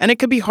 and it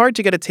could be hard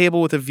to get a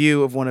table with a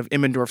view of one of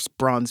Immendorf's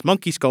bronze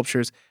monkey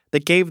sculptures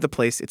that gave the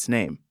place its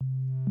name.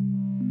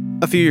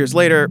 A few years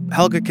later,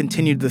 Helge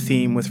continued the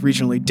theme with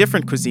regionally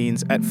different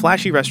cuisines at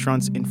flashy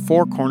restaurants in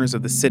 4 corners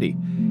of the city,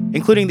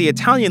 including the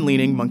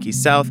Italian-leaning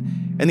Monkey's South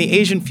and the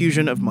Asian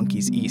fusion of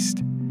Monkey's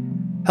East.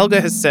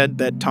 Helge has said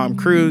that Tom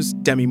Cruise,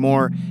 Demi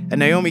Moore, and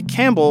Naomi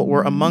Campbell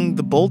were among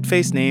the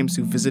bold-faced names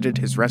who visited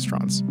his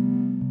restaurants.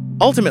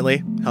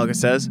 Ultimately, Helge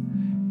says,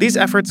 these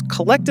efforts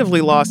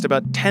collectively lost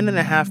about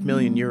 €10.5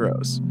 million.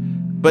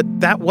 But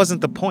that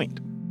wasn't the point.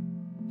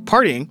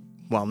 Partying,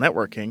 while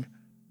networking,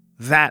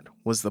 that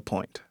was the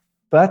point.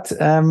 But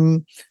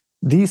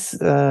these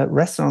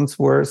restaurants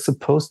were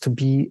supposed to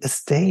be a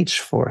stage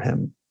for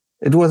him.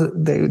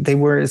 They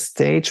were a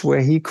stage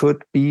where he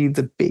could be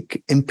the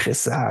big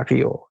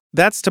impresario.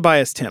 That's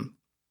Tobias Timm,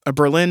 a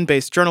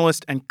Berlin-based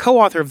journalist and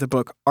co-author of the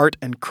book Art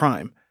and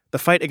Crime, the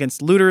fight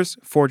against looters,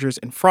 forgers,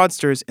 and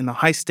fraudsters in the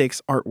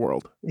high-stakes art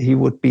world. He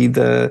would be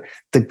the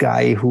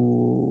guy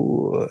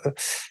who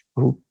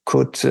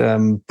could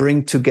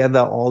bring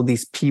together all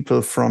these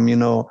people from,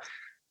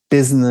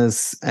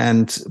 business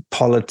and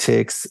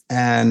politics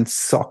and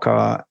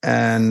soccer,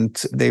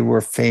 and they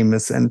were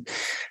famous and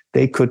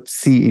they could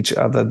see each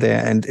other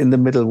there. And in the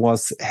middle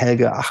was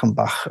Helge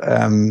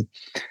Achenbach,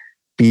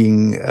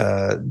 being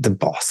the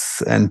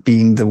boss and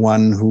being the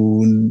one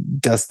who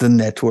does the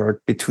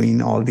network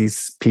between all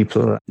these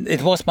people.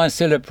 It was my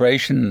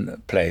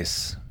celebration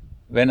place.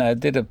 When I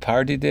did a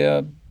party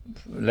there,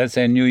 let's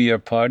say a New Year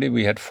party,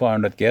 we had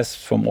 400 guests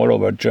from all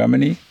over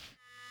Germany.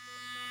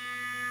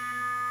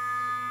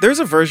 There's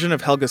a version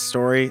of Helge's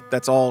story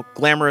that's all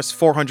glamorous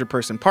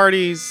 400-person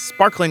parties,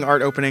 sparkling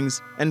art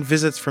openings, and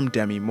visits from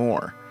Demi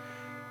Moore.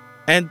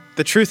 And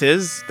the truth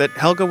is that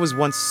Helge was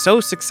once so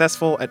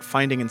successful at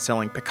finding and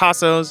selling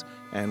Picassos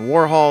and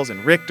Warhols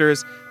and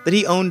Richters that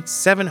he owned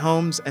 7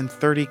 homes and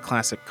 30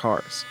 classic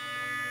cars.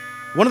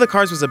 One of the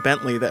cars was a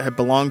Bentley that had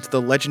belonged to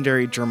the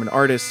legendary German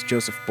artist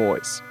Joseph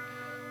Beuys.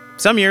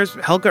 Some years,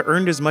 Helge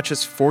earned as much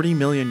as 40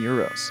 million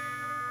euros.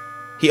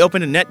 He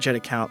opened a NetJet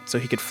account so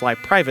he could fly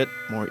private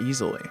more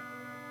easily.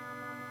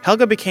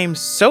 Helge became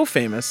so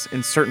famous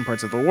in certain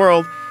parts of the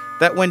world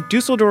that when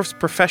Dusseldorf's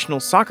professional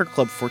soccer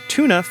club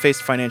Fortuna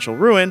faced financial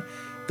ruin,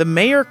 the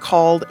mayor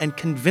called and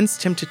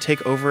convinced him to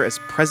take over as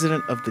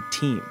president of the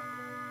team.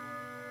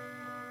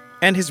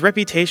 And his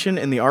reputation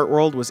in the art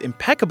world was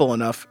impeccable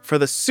enough for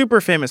the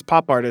super famous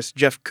pop artist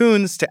Jeff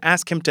Koons to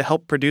ask him to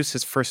help produce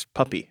his first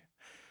puppy.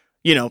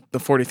 You know, the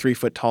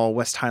 43-foot-tall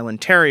West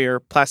Highland Terrier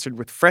plastered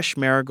with fresh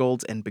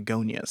marigolds and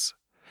begonias.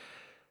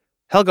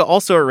 Helge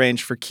also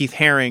arranged for Keith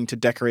Haring to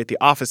decorate the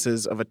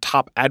offices of a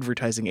top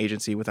advertising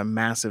agency with a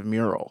massive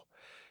mural.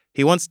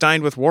 He once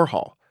dined with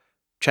Warhol,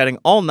 chatting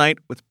all night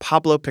with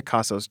Pablo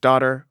Picasso's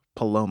daughter,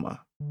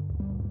 Paloma.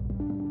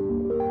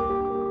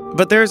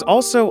 But there's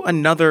also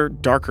another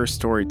darker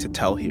story to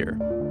tell here.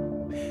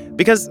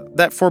 Because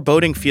that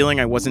foreboding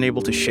feeling I wasn't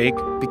able to shake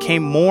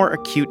became more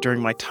acute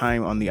during my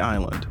time on the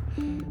island.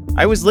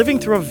 I was living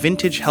through a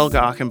vintage Helge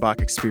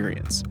Achenbach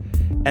experience.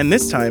 And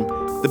this time,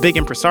 the big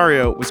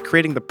impresario was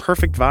creating the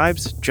perfect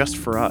vibes just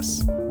for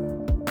us.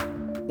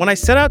 When I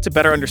set out to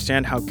better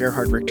understand how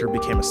Gerhard Richter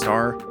became a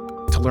star,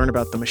 to learn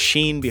about the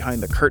machine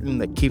behind the curtain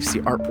that keeps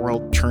the art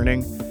world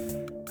churning,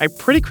 I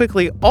pretty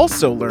quickly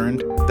also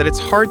learned that it's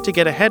hard to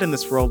get ahead in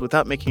this world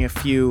without making a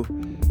few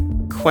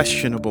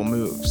questionable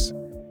moves.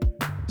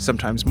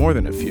 Sometimes more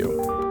than a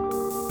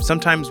few.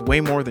 Sometimes way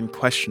more than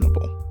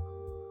questionable.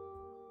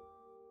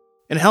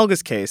 In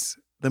Helge's case,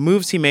 the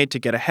moves he made to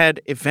get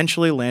ahead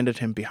eventually landed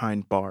him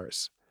behind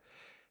bars.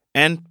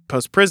 And,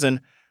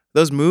 post-prison,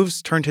 those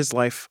moves turned his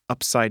life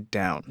upside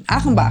down.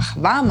 Achenbach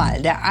war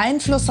mal der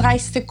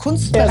einflussreichste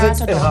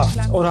Kunstberater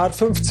Deutschlands. Und hat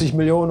 50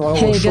 Millionen Euro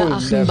Helge Schulden.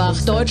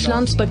 Achenbach,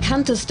 Deutschlands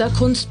bekanntester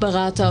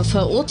Kunstberater,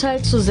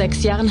 verurteilt zu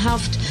 6 Jahren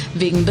Haft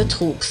wegen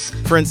Betrugs.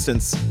 For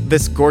instance,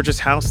 this gorgeous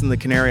house in the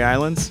Canary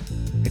Islands,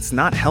 it's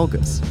not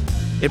Helge's.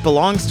 It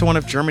belongs to one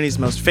of Germany's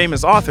most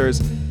famous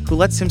authors who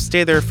lets him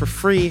stay there for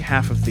free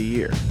half of the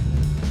year.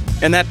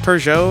 And that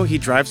Peugeot he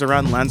drives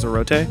around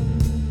Lanzarote,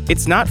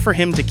 it's not for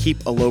him to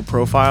keep a low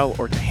profile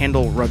or to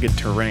handle rugged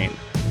terrain.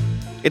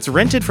 It's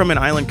rented from an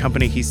island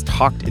company he's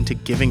talked into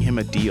giving him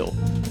a deal.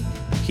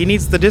 He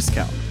needs the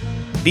discount.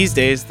 These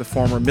days, the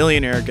former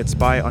millionaire gets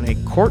by on a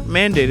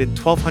court-mandated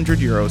 1,200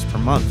 euros per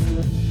month.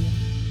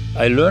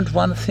 I learned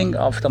one thing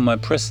after my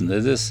prison.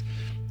 That is,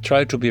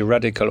 try to be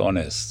radical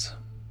honest,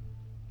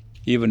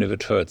 even if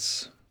it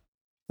hurts.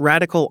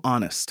 Radical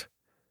honest.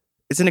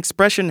 It's an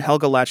expression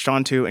Helge latched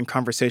onto in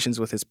conversations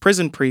with his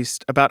prison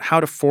priest about how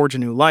to forge a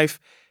new life,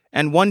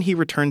 and one he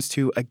returns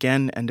to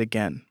again and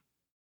again.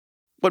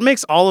 What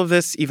makes all of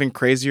this even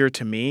crazier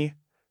to me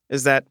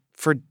is that,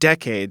 for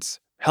decades,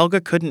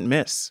 Helge couldn't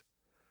miss.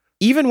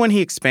 Even when he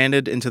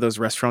expanded into those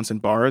restaurants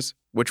and bars,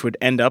 which would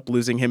end up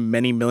losing him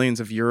many millions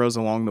of euros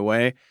along the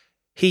way,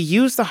 he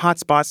used the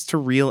hotspots to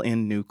reel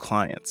in new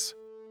clients.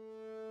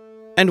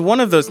 And one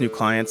of those new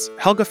clients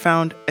Helge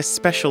found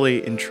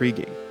especially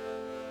intriguing,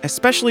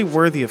 especially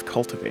worthy of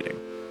cultivating,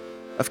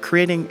 of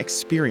creating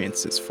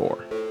experiences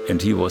for. And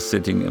he was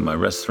sitting in my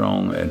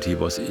restaurant and he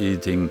was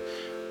eating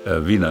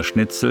Wiener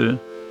Schnitzel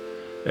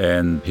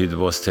and he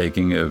was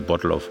taking a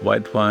bottle of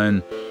white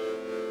wine.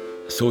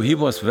 So he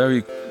was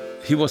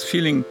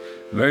feeling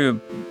very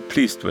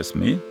pleased with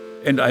me,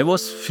 and I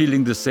was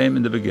feeling the same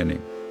in the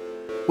beginning.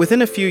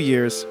 Within a few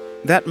years,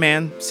 that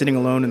man sitting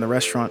alone in the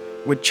restaurant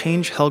would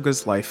change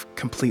Helge's life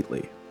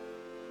completely.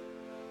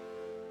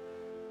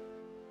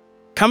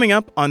 Coming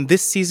up on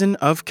this season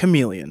of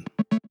Chameleon.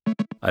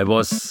 I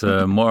was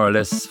more or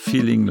less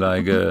feeling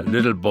like a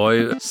little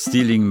boy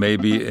stealing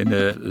maybe in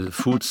a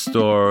food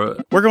store.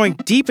 We're going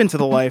deep into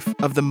the life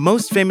of the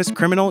most famous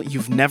criminal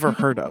you've never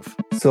heard of.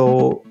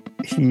 So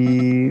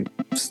he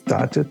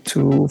started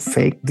to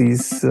fake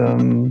these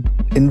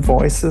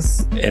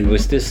invoices. And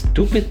with this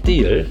stupid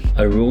deal,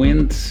 I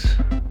ruined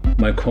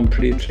my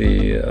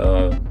completely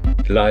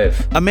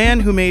life. A man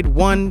who made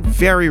one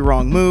very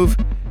wrong move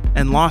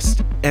and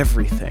lost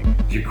everything.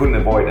 You couldn't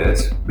avoid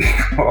it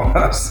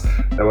because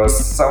there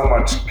was so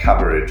much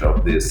coverage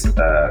of this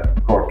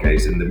court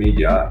case in the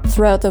media.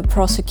 Throughout the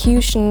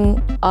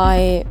prosecution,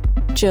 I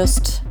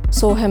just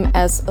saw him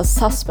as a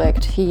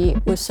suspect. He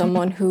was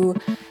someone who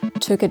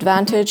took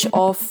advantage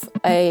of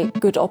a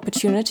good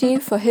opportunity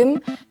for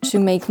him to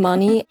make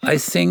money. I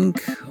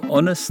think,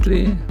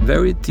 honestly,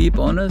 very deep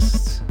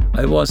honest,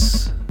 I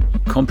was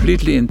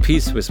completely in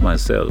peace with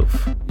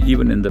myself,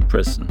 even in the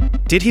prison.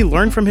 Did he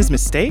learn from his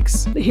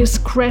mistakes? His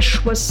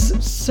crash was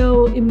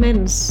so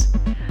immense,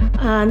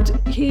 and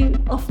he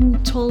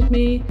often told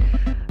me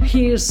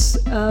he is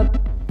a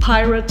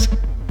pirate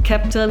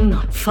captain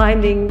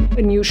finding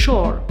a new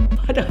shore.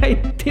 But I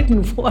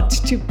didn't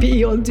want to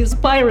be on this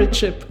pirate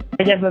ship.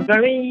 I have a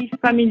very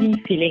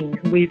family feeling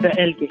with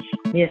Helge.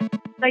 Yes,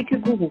 like a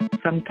guru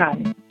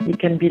sometimes. He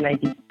can be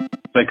like this.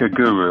 Like a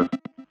guru.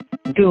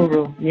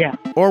 Guru, yeah.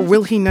 Or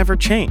will he never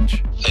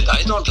change? And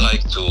I don't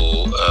like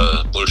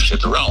to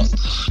bullshit around.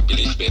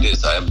 Believe me,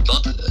 this. I am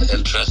not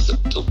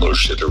interested to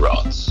bullshit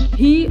around.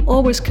 He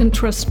always can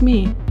trust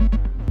me,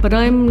 but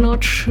I'm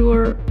not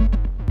sure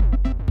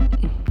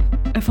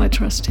if I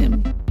trust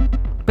him.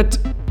 But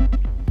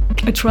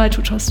I try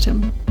to trust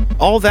him.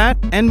 All that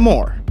and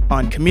more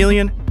on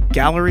Chameleon,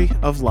 Gallery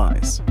of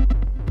Lies.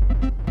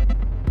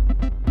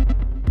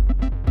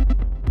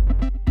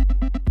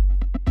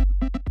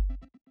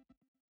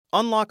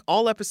 Unlock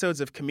all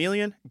episodes of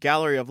Chameleon,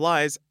 Gallery of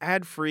Lies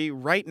ad-free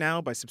right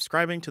now by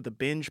subscribing to the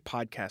Binge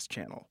podcast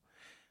channel.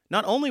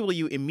 Not only will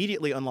you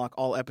immediately unlock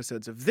all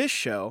episodes of this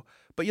show,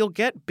 but you'll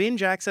get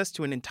Binge access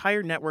to an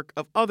entire network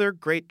of other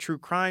great true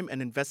crime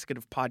and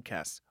investigative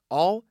podcasts,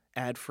 all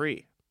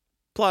ad-free.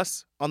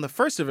 Plus, on the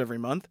first of every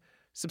month,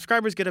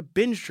 subscribers get a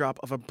binge drop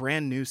of a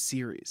brand new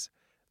series.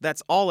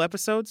 That's all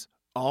episodes,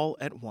 all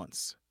at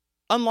once.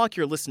 Unlock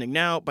your listening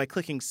now by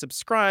clicking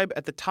subscribe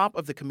at the top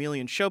of the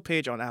Chameleon show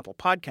page on Apple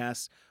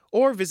Podcasts,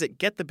 or visit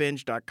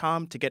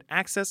getthebinge.com to get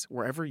access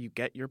wherever you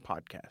get your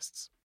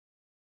podcasts.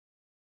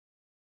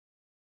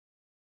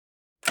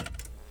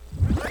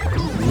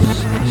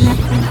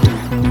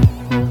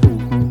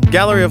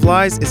 Gallery of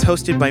Lies is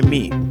hosted by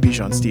me,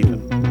 Bijan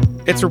Stephen.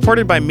 It's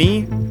reported by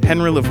me,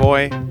 Henry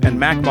Lavoie, and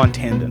Mac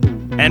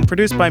Montandon, and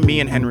produced by me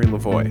and Henry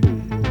Lavoie.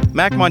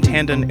 Mac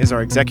Montandon is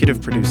our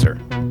executive producer.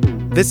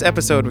 This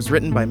episode was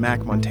written by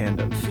Mac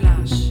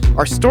Montandon.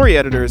 Our story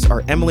editors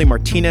are Emily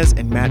Martinez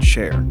and Matt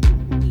Scher.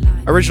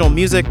 Original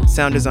music,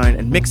 sound design,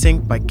 and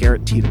mixing by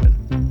Garrett Tiedemann.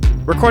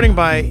 Recording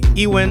by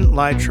Ewan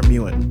Lai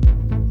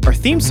Tremuin. Our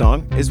theme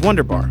song is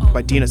Wonderbar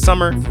by Dina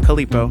Summer,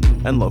 Kalipo,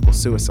 and Local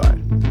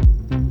Suicide.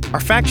 Our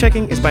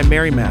fact-checking is by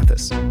Mary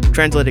Mathis,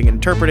 translating and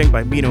interpreting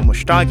by Mino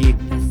Mushtagi,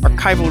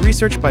 archival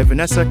research by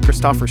Vanessa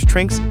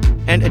Christophers-Trinks,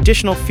 and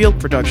additional field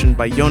production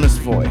by Jonas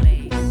Voy.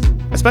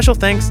 A special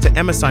thanks to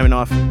Emma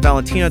Simonoff,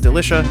 Valentina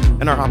Delisha,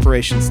 and our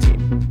operations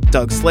team,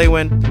 Doug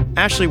Slaywin,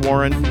 Ashley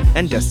Warren,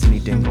 and Destiny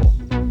Dingle.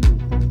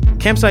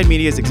 Campside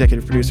Media's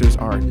executive producers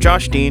are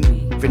Josh Dean,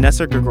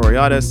 Vanessa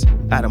Gregoriadis,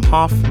 Adam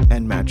Hoff,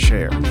 and Matt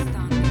Scher.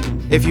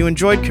 If you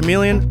enjoyed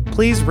Chameleon,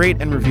 please rate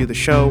and review the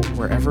show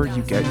wherever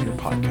you get your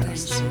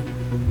podcasts.